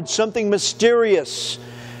something hard, something mysterious.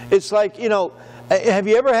 It's like, have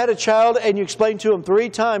you ever had a child and you explain to them 3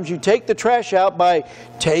 times, you take the trash out by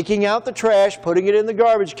taking out the trash, putting it in the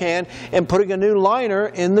garbage can, and putting a new liner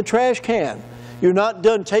in the trash can. You're not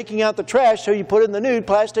done taking out the trash, so you put it in the new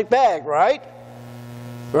plastic bag, right?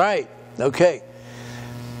 Right. Okay.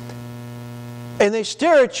 And they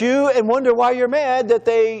stare at you and wonder why you're mad that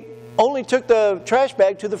they only took the trash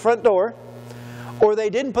bag to the front door, or they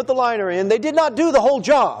didn't put the liner in. They did not do the whole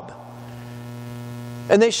job.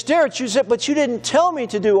 And they stare at you and say, but you didn't tell me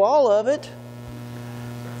to do all of it.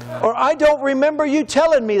 Or I don't remember you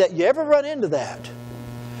telling me that. You ever run into that?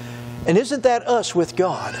 And isn't that us with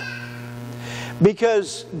God?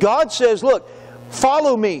 Because God says, look,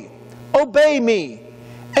 follow me, obey me.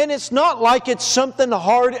 And it's not like it's something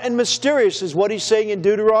hard and mysterious, is what he's saying in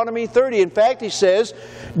Deuteronomy 30. In fact, he says,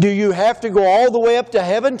 do you have to go all the way up to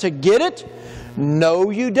heaven to get it? No,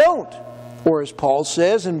 you don't. Or as Paul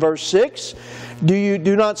says in verse 6,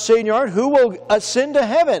 do not say in your heart, who will ascend to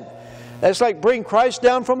heaven? That's like bring Christ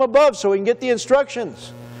down from above so we can get the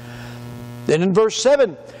instructions. Then in verse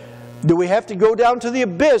 7, do we have to go down to the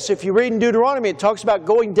abyss? If you read in Deuteronomy, it talks about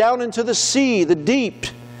going down into the sea, the deep.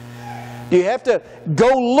 Do you have to go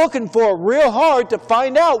looking for it real hard to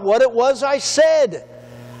find out what it was I said?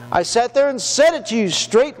 I sat there and said it to you,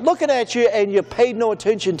 straight looking at you, and you paid no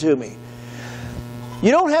attention to me. You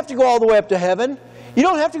don't have to go all the way up to heaven. You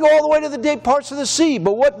don't have to go all the way to the deep parts of the sea.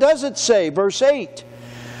 But what does it say? Verse 8.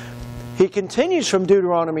 He continues from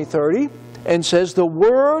Deuteronomy 30 and says, the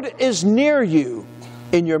word is near you,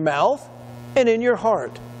 in your mouth and in your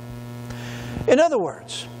heart. In other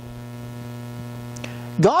words,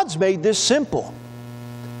 God's made this simple.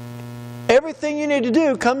 Everything you need to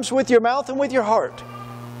do comes with your mouth and with your heart.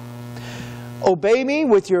 Obey me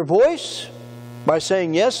with your voice by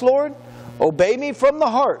saying, yes, Lord. Obey me from the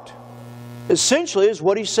heart. Essentially is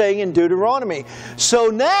what he's saying in Deuteronomy. So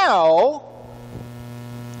now,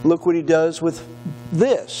 look what he does with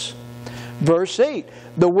this. Verse 8.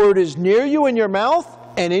 The word is near you in your mouth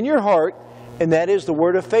and in your heart, and that is the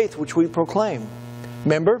word of faith which we proclaim.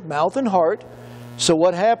 Remember, mouth and heart. So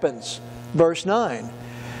what happens? Verse 9.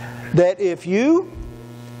 That if you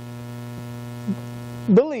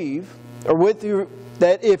believe, or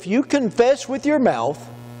that if you confess with your mouth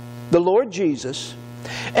the Lord Jesus,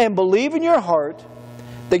 and believe in your heart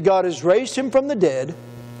that God has raised Him from the dead,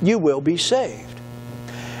 you will be saved.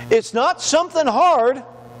 It's not something hard.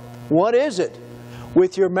 What is it?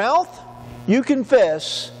 With your mouth, you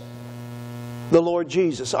confess the Lord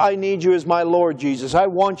Jesus. I need you as my Lord Jesus. I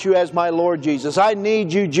want you as my Lord Jesus. I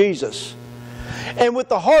need you, Jesus. And with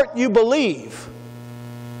the heart you believe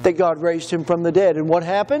that God raised Him from the dead. And what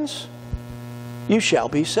happens? You shall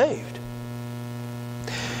be saved.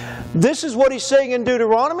 This is what He's saying in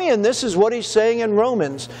Deuteronomy, and this is what He's saying in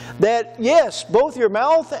Romans. That yes, both your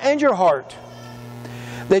mouth and your heart,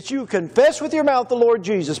 that you confess with your mouth the Lord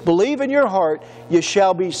Jesus, believe in your heart, you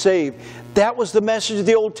shall be saved. That was the message of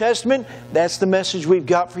the Old Testament. That's the message we've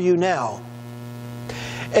got for you now.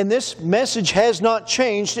 And this message has not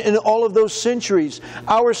changed in all of those centuries.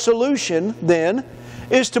 Our solution, then,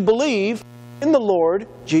 is to believe in the Lord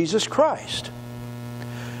Jesus Christ.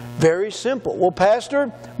 Very simple. Well,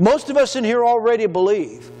 Pastor, most of us in here already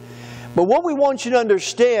believe. But what we want you to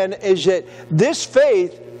understand is that this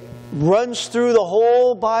faith runs through the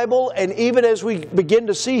whole Bible, and even as we begin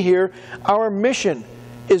to see here, our mission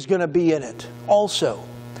is going to be in it also.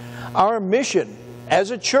 Our mission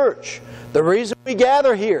as a church, the reason we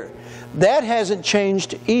gather here, that hasn't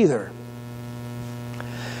changed either.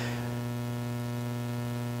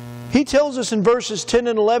 He tells us in verses 10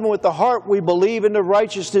 and 11, with the heart we believe into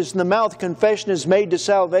righteousness, and the mouth confession is made to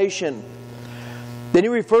salvation. Then he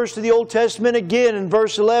refers to the Old Testament again in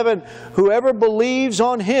verse 11, whoever believes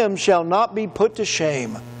on Him shall not be put to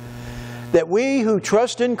shame. That we who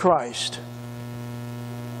trust in Christ,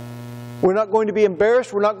 we're not going to be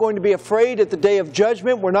embarrassed. We're not going to be afraid at the day of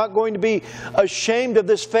judgment. We're not going to be ashamed of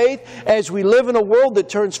this faith. As we live in a world that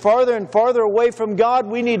turns farther and farther away from God,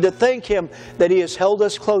 we need to thank Him that He has held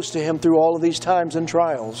us close to Him through all of these times and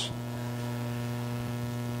trials.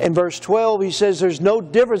 In verse 12, he says there's no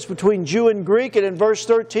difference between Jew and Greek. And in verse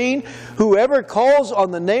 13, whoever calls on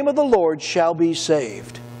the name of the Lord shall be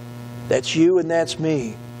saved. That's you and that's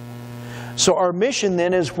me. So our mission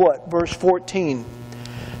then is what? Verse 14.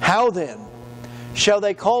 How then shall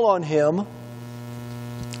they call on Him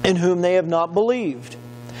in whom they have not believed?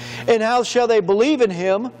 And how shall they believe in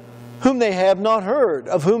Him whom they have not heard,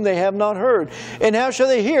 of whom they have not heard? And how shall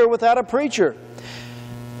they hear without a preacher?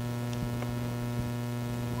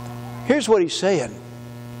 Here's what he's saying.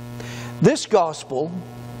 This gospel,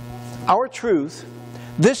 our truth,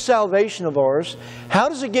 this salvation of ours, how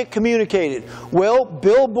does it get communicated? Well,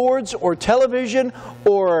 billboards or television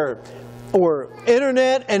or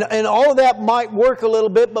internet and all of that might work a little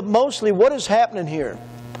bit, but mostly what is happening here?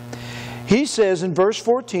 He says in verse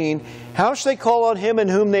 14, how shall they call on Him in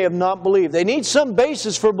whom they have not believed? They need some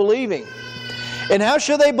basis for believing. And how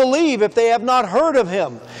shall they believe if they have not heard of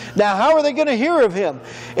Him? Now, how are they going to hear of Him?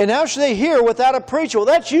 And how shall they hear without a preacher? Well,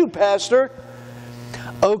 that's you, Pastor.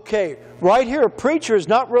 Okay, right here, a preacher is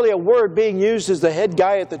not really a word being used as the head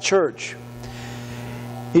guy at the church.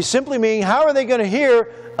 He's simply meaning, how are they going to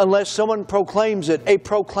hear unless someone proclaims it? A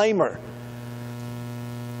proclaimer.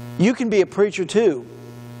 You can be a preacher too.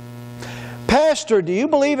 Pastor, do you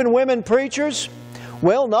believe in women preachers?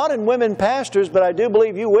 Well, not in women pastors, but I do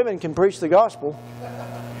believe you women can preach the gospel.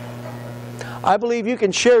 I believe you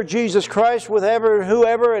can share Jesus Christ with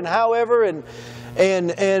whoever and however, and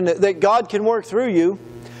that God can work through you.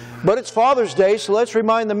 But it's Father's Day, so let's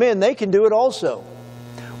remind the men they can do it also.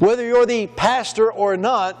 Whether you're the pastor or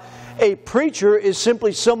not, a preacher is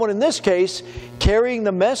simply someone, in this case, carrying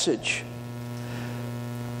the message.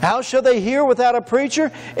 How shall they hear without a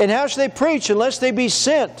preacher? And how shall they preach unless they be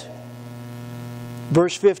sent?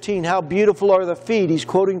 Verse 15, how beautiful are the feet. He's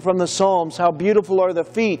quoting from the Psalms. How beautiful are the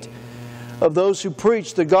feet of those who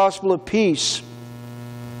preach the gospel of peace,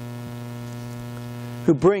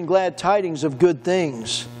 who bring glad tidings of good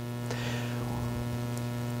things.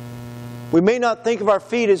 We may not think of our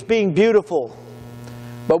feet as being beautiful,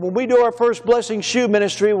 but when we do our first blessing shoe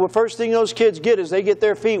ministry, the first thing those kids get is they get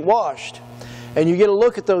their feet washed. And you get a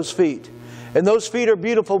look at those feet. And those feet are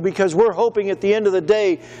beautiful because we're hoping at the end of the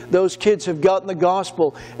day those kids have gotten the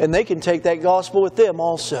gospel and they can take that gospel with them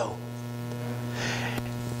also.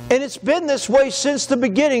 And it's been this way since the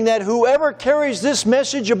beginning, that whoever carries this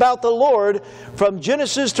message about the Lord from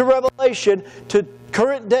Genesis to Revelation to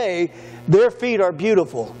current day, their feet are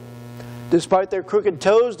beautiful. Despite their crooked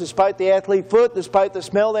toes, despite the athlete foot, despite the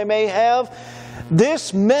smell they may have,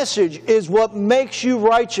 this message is what makes you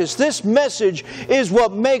righteous. This message is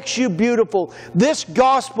what makes you beautiful. This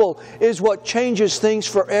gospel is what changes things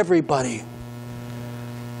for everybody.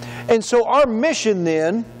 And so our mission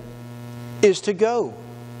then is to go.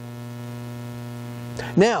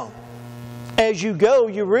 Now, as you go,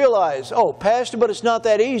 you realize, oh, Pastor, but it's not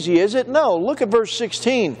that easy, is it? No, look at verse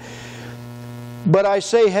 16. But I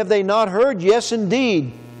say, have they not heard? Yes,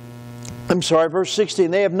 indeed. Verse 16.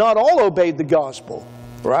 They have not all obeyed the gospel.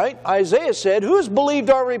 Right? Isaiah said, who has believed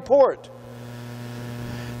our report?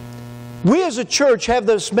 We as a church have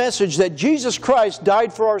this message that Jesus Christ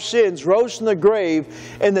died for our sins, rose from the grave,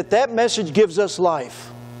 and that message gives us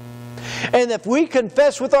life. And if we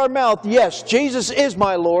confess with our mouth, yes, Jesus is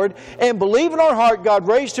my Lord, and believe in our heart God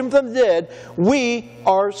raised Him from the dead, we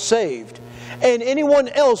are saved. And anyone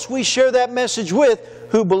else we share that message with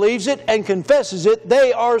who believes it and confesses it,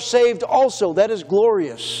 they are saved also. That is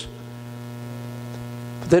glorious.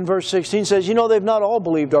 But then verse 16 says, you know, they've not all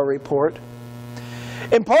believed our report.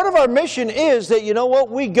 And part of our mission is that, you know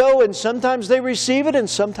what, we go and sometimes they receive it and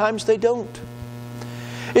sometimes they don't.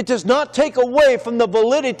 It does not take away from the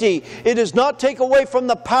validity. It does not take away from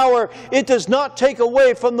the power. It does not take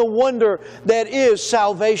away from the wonder that is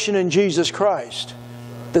salvation in Jesus Christ,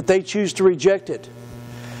 that they choose to reject it.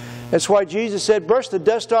 That's why Jesus said, brush the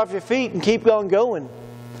dust off your feet and keep on going.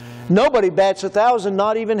 Nobody bats 1,000,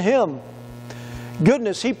 not even Him.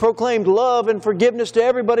 Goodness, He proclaimed love and forgiveness to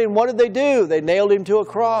everybody, and what did they do? They nailed Him to a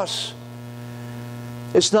cross.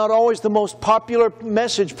 It's not always the most popular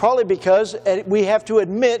message, probably because we have to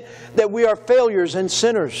admit that we are failures and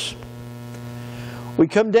sinners. We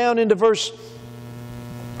come down into verse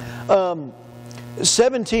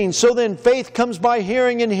 17. So then faith comes by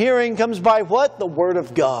hearing, and hearing comes by what? The Word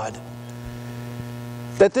of God.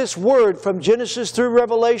 That this Word from Genesis through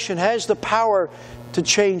Revelation has the power to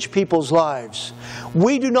change people's lives.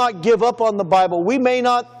 We do not give up on the Bible. We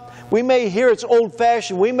may hear it's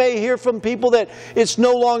old-fashioned. We may hear from people that it's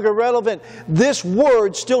no longer relevant. This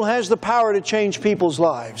Word still has the power to change people's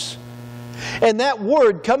lives. And that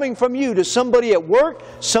Word coming from you to somebody at work,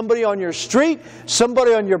 somebody on your street,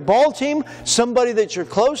 somebody on your ball team, somebody that you're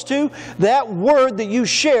close to, that Word that you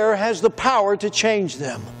share has the power to change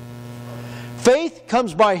them. Faith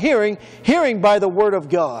comes by hearing, hearing by the Word of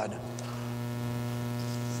God.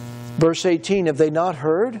 Verse 18, have they not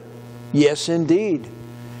heard? Yes, indeed.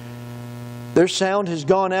 Their sound has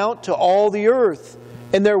gone out to all the earth,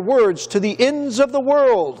 and their words to the ends of the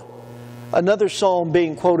world. Another psalm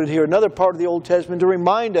being quoted here, another part of the Old Testament to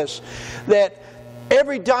remind us that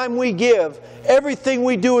every dime we give, everything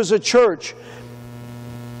we do as a church,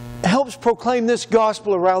 helps proclaim this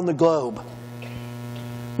gospel around the globe.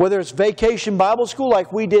 Whether it's Vacation Bible School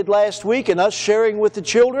like we did last week and us sharing with the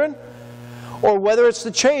children, or whether it's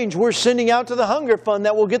the change we're sending out to the Hunger Fund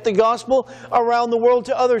that will get the gospel around the world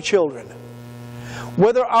to other children.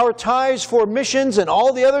 Whether our tithes for missions and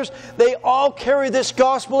all the others, they all carry this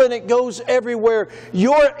gospel and it goes everywhere.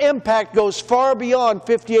 Your impact goes far beyond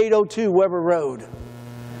 5802 Weber Road.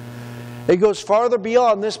 It goes farther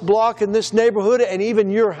beyond this block and this neighborhood and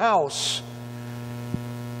even your house.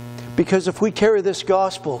 Because if we carry this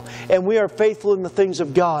gospel and we are faithful in the things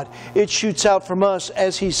of God, it shoots out from us,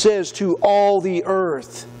 as He says, to all the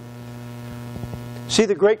earth. See,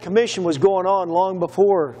 the Great Commission was going on long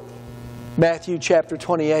before Matthew chapter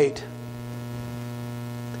 28.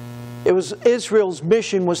 It was Israel's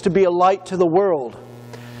mission was to be a light to the world.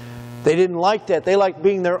 They didn't like that. They liked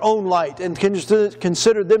being their own light and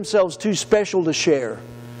considered themselves too special to share.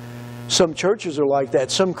 Some churches are like that.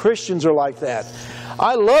 Some Christians are like that.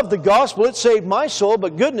 I love the gospel. It saved my soul.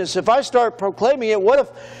 But goodness, if I start proclaiming it, what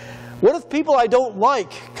if people I don't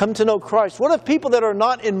like come to know Christ? What if people that are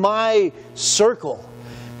not in my circle,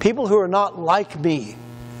 people who are not like me?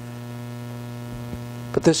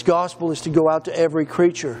 But this gospel is to go out to every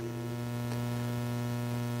creature.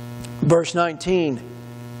 Verse 19,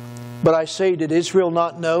 but I say, did Israel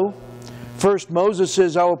not know? First, Moses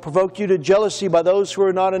says, I will provoke you to jealousy by those who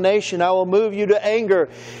are not a nation. I will move you to anger.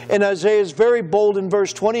 And Isaiah is very bold in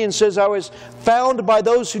verse 20 and says, I was found by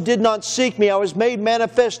those who did not seek me. I was made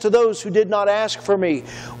manifest to those who did not ask for me.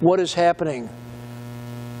 What is happening?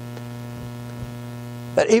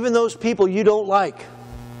 That even those people you don't like.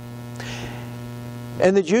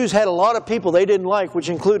 And the Jews had a lot of people they didn't like, which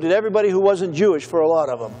included everybody who wasn't Jewish for a lot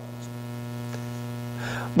of them.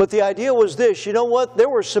 But the idea was this, you know what? There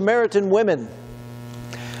were Samaritan women.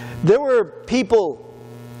 There were people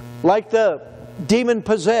like the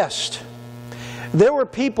demon-possessed. There were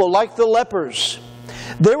people like the lepers.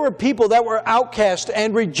 There were people that were outcast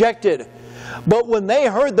and rejected. But when they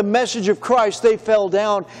heard the message of Christ, they fell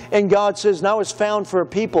down. And God says, now it's found for a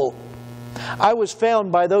people. I was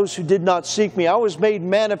found by those who did not seek me. I was made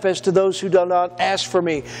manifest to those who did not ask for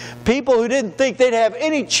me. People who didn't think they'd have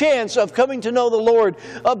any chance of coming to know the Lord,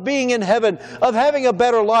 of being in heaven, of having a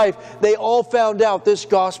better life. They all found out this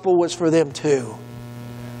gospel was for them too.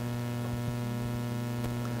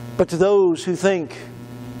 But to those who think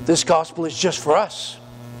this gospel is just for us,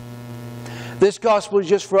 this gospel is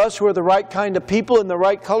just for us who are the right kind of people and the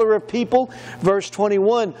right color of people. Verse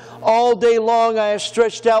 21, all day long I have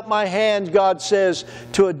stretched out my hand, God says,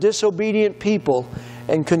 to a disobedient people,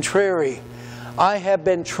 and contrary. I have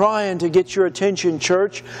been trying to get your attention,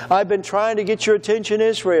 church. I've been trying to get your attention,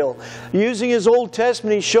 Israel. Using His Old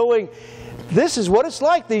Testament, He's showing this is what it's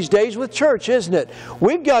like these days with church, isn't it?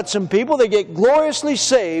 We've got some people that get gloriously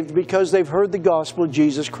saved because they've heard the gospel of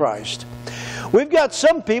Jesus Christ. We've got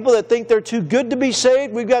some people that think they're too good to be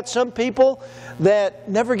saved. We've got some people that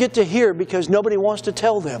never get to hear because nobody wants to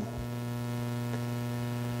tell them.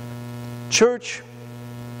 Church,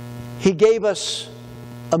 He gave us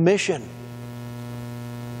a mission.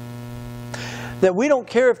 That we don't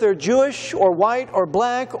care if they're Jewish or white or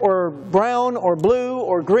black or brown or blue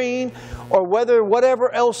or green or whether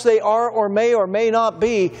whatever else they are or may not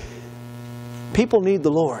be, people need the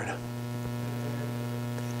Lord.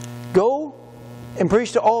 Go and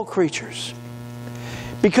preach to all creatures.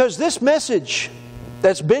 Because this message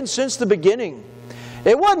that's been since the beginning,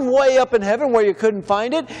 it wasn't way up in heaven where you couldn't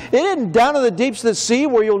find it. It isn't down in the deeps of the sea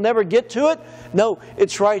where you'll never get to it. No,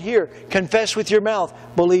 it's right here. Confess with your mouth,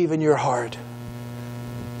 believe in your heart.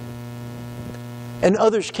 And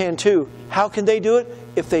others can too. How can they do it?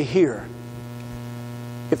 If they hear.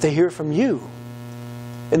 If they hear from you.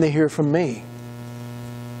 And they hear from me.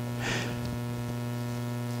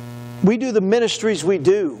 We do the ministries we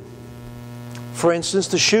do. For instance,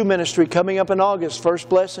 the shoe ministry coming up in August, First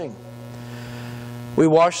Blessing. We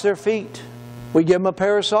wash their feet. We give them a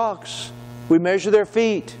pair of socks. We measure their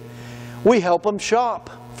feet. We help them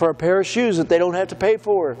shop for a pair of shoes that they don't have to pay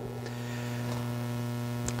for.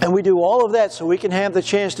 And we do all of that so we can have the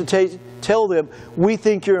chance to tell them, we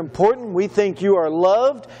think you're important, we think you are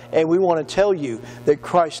loved, and we want to tell you that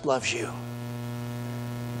Christ loves you.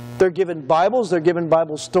 They're given Bibles, they're given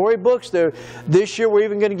Bible storybooks. This year we're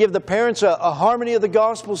even going to give the parents a harmony of the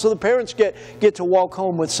gospel so the parents get to walk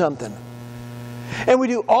home with something. And we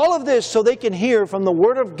do all of this so they can hear from the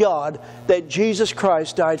Word of God that Jesus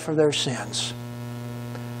Christ died for their sins.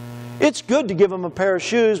 It's good to give them a pair of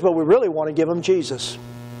shoes, but we really want to give them Jesus.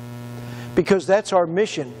 Because that's our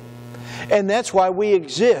mission. And that's why we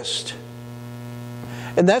exist.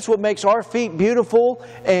 And that's what makes our feet beautiful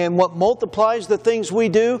and what multiplies the things we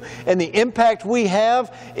do and the impact we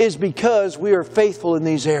have is because we are faithful in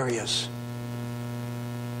these areas.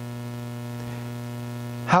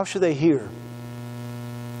 How should they hear?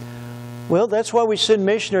 Well, that's why we send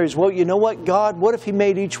missionaries. Well, you know what, God, what if He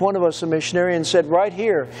made each one of us a missionary and said right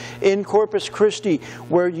here in Corpus Christi,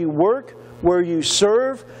 where you work, where you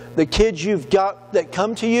serve, the kids you've got that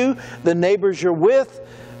come to you, the neighbors you're with,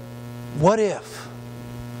 what if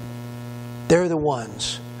they're the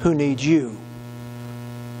ones who need you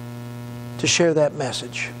to share that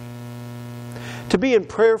message? To be in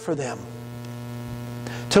prayer for them.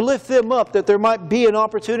 To lift them up that there might be an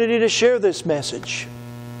opportunity to share this message.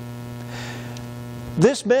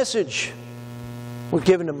 This message was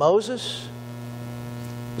given to Moses.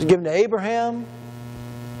 It was given to Abraham.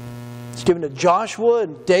 It's given to Joshua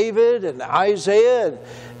and David and Isaiah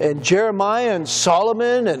and Jeremiah and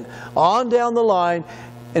Solomon and on down the line,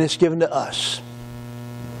 and it's given to us.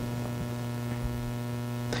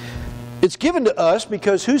 It's given to us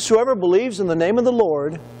because whosoever believes in the name of the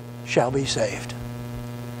Lord shall be saved.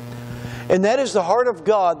 And that is the heart of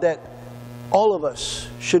God, that all of us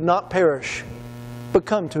should not perish but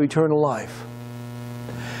come to eternal life.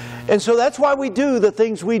 And so that's why we do the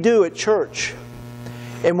things we do at church.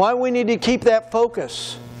 And why we need to keep that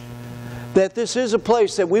focus. That this is a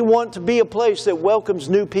place that we want to be a place that welcomes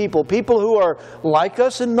new people. People who are like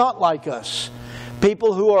us and not like us.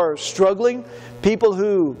 People who are struggling. People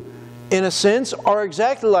who, in a sense, are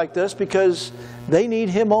exactly like us because they need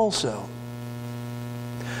Him also.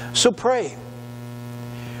 So pray.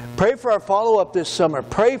 Pray for our follow-up this summer.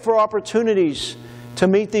 Pray for opportunities to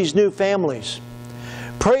meet these new families.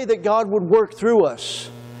 Pray that God would work through us,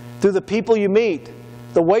 through the people you meet,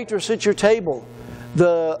 the waitress at your table,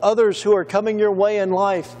 the others who are coming your way in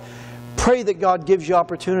life. Pray that God gives you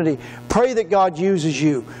opportunity. Pray that God uses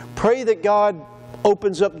you. Pray that God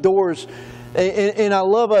opens up doors. And I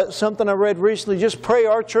love something I read recently. Just pray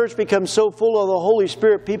our church becomes so full of the Holy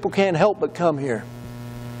Spirit, people can't help but come here.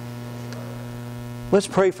 Let's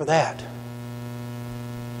pray for that.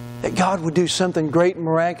 That God would do something great and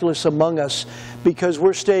miraculous among us because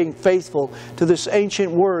we're staying faithful to this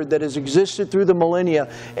ancient word that has existed through the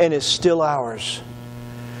millennia and is still ours.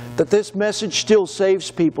 That this message still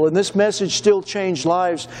saves people and this message still changed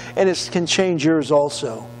lives, and it can change yours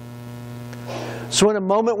also. So in a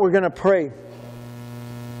moment we're going to pray.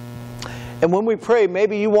 And when we pray,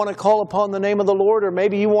 maybe you want to call upon the name of the Lord, or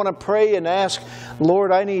maybe you want to pray and ask,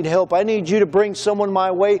 Lord, I need help. I need you to bring someone my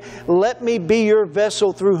way. Let me be your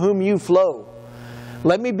vessel through whom you flow.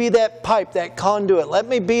 Let me be that pipe, that conduit. Let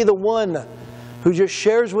me be the one who just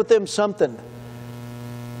shares with them something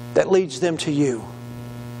that leads them to you.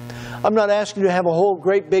 I'm not asking you to have a whole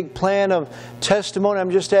great big plan of testimony.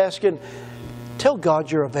 I'm just asking, tell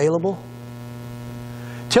God you're available.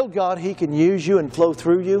 Tell God He can use you and flow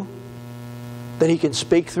through you, that He can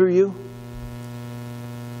speak through you.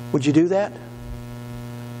 Would you do that?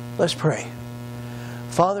 Let's pray.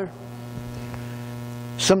 Father,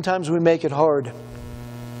 sometimes we make it hard.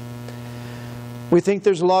 We think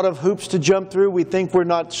there's a lot of hoops to jump through. We think we're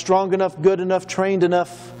not strong enough, good enough, trained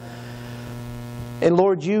enough. And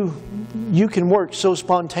Lord, you can work so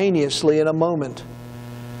spontaneously in a moment.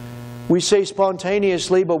 We say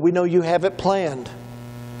spontaneously, but we know you have it planned.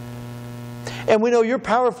 And we know you're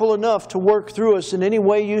powerful enough to work through us in any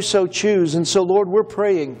way you so choose. And so, Lord, we're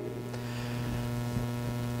praying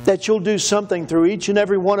that you'll do something through each and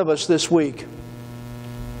every one of us this week.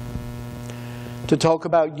 To talk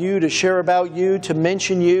about you, to share about you, to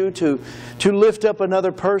mention you, to lift up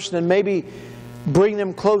another person and maybe bring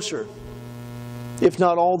them closer, if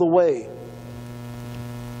not all the way,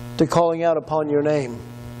 to calling out upon your name,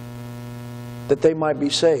 that they might be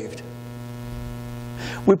saved.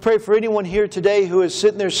 We pray for anyone here today who is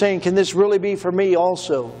sitting there saying, can this really be for me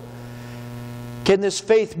also? Can this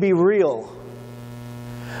faith be real?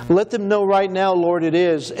 Let them know right now, Lord, it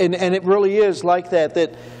is. And it really is like that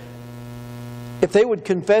if they would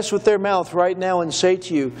confess with their mouth right now and say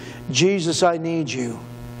to you, Jesus, I need you.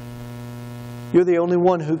 You're the only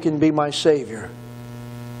one who can be my Savior.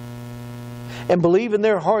 And believe in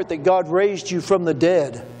their heart that God raised you from the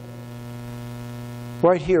dead.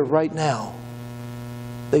 Right here, right now.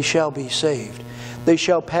 They shall be saved. They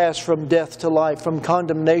shall pass from death to life, from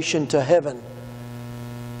condemnation to heaven.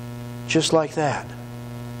 Just like that.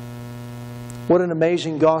 What an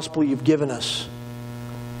amazing gospel you've given us.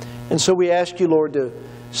 And so we ask you, Lord, to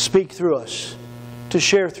speak through us, to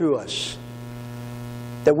share through us,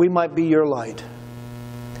 that we might be your light.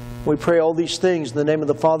 We pray all these things in the name of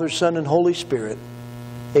the Father, Son, and Holy Spirit.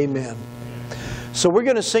 Amen. So we're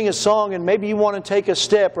going to sing a song, and maybe you want to take a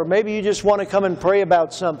step, or maybe you just want to come and pray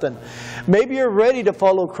about something. Maybe you're ready to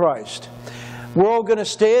follow Christ. We're all going to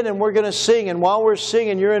stand and we're going to sing, and while we're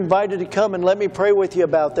singing, you're invited to come and let me pray with you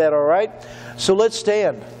about that, all right? So let's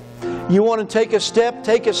stand. You want to take a step?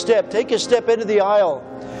 Take a step. Take a step into the aisle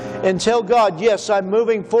and tell God, yes, I'm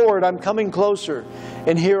moving forward. I'm coming closer.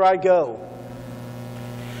 And here I go.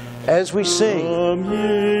 As we sing,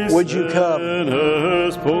 would you come?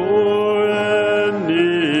 Poor and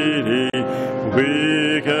needy,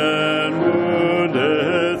 weak and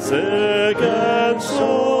wounded, sick and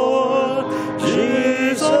sore,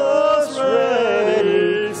 Jesus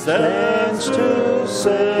ready stands to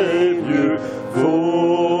save you,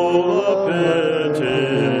 full of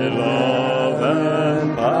pity, love,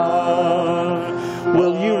 and power.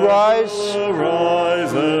 Will you rise?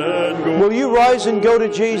 Will you rise and go to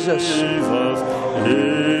Jesus?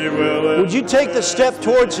 Would you take the step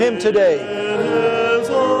towards Him today?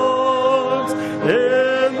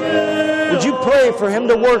 Would you pray for Him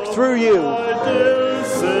to work through you?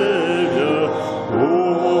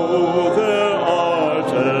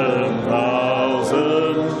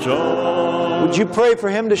 Would you pray for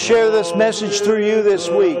Him to share this message through you this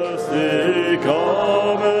week?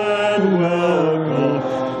 Come and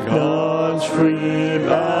welcome God's free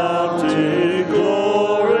bounty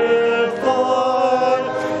glorified,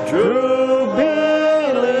 true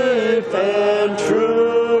belief and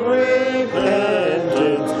true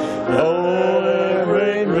repentance, oh,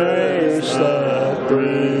 every grace that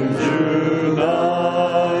brings you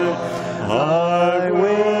nigh. I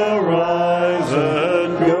will rise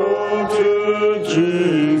and go to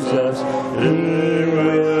Jesus. He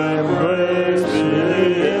will embrace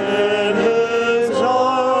me in His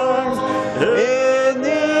arms, in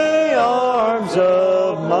the arms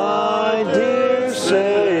of my dear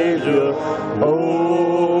Savior.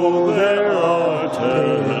 Oh, there are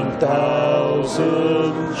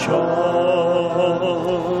 10,000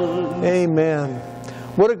 charms. Amen.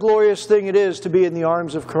 What a glorious thing it is to be in the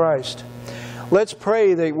arms of Christ. Let's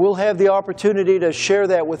pray that we'll have the opportunity to share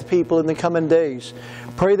that with people in the coming days.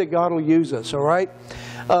 Pray that God will use us, all right?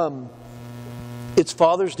 It's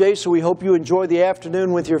Father's Day, so we hope you enjoy the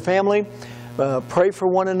afternoon with your family. Pray for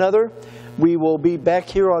one another. We will be back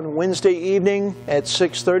here on Wednesday evening at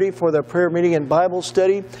 6:30 for the prayer meeting and Bible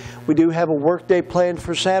study. We do have a work day planned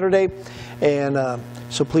for Saturday, and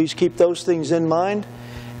so please keep those things in mind.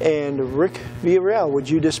 And Rick Villarreal, would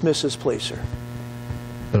you dismiss us, please, sir?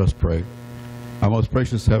 Let us pray. Our most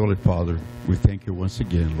precious Heavenly Father, we thank you once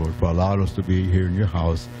again, Lord, for allowing us to be here in your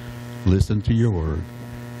house, listen to your word.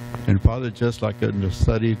 And Father, just like in the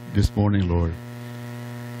study this morning, Lord,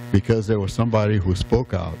 because there was somebody who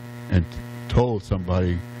spoke out and told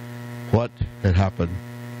somebody what had happened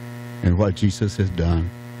and what Jesus has done.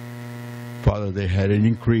 Father, they had an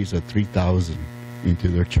increase of 3,000 into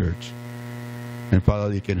their church. And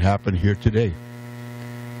Father, it can happen here today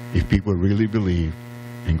if people really believe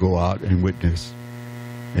and go out and witness.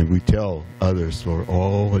 And we tell others, Lord,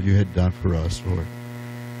 all what you had done for us, Lord.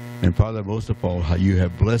 And Father, most of all, how you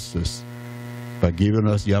have blessed us by giving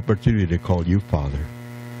us the opportunity to call you Father.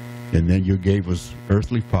 And then you gave us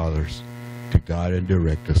earthly fathers to guide and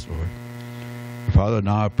direct us, Lord. Father,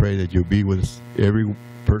 now I pray that you'll be with every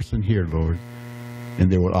person here, Lord,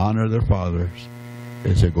 and they will honor their fathers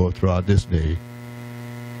as they go throughout this day.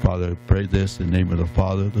 Father, I pray this in the name of the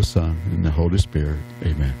Father, the Son, and the Holy Spirit.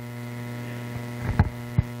 Amen.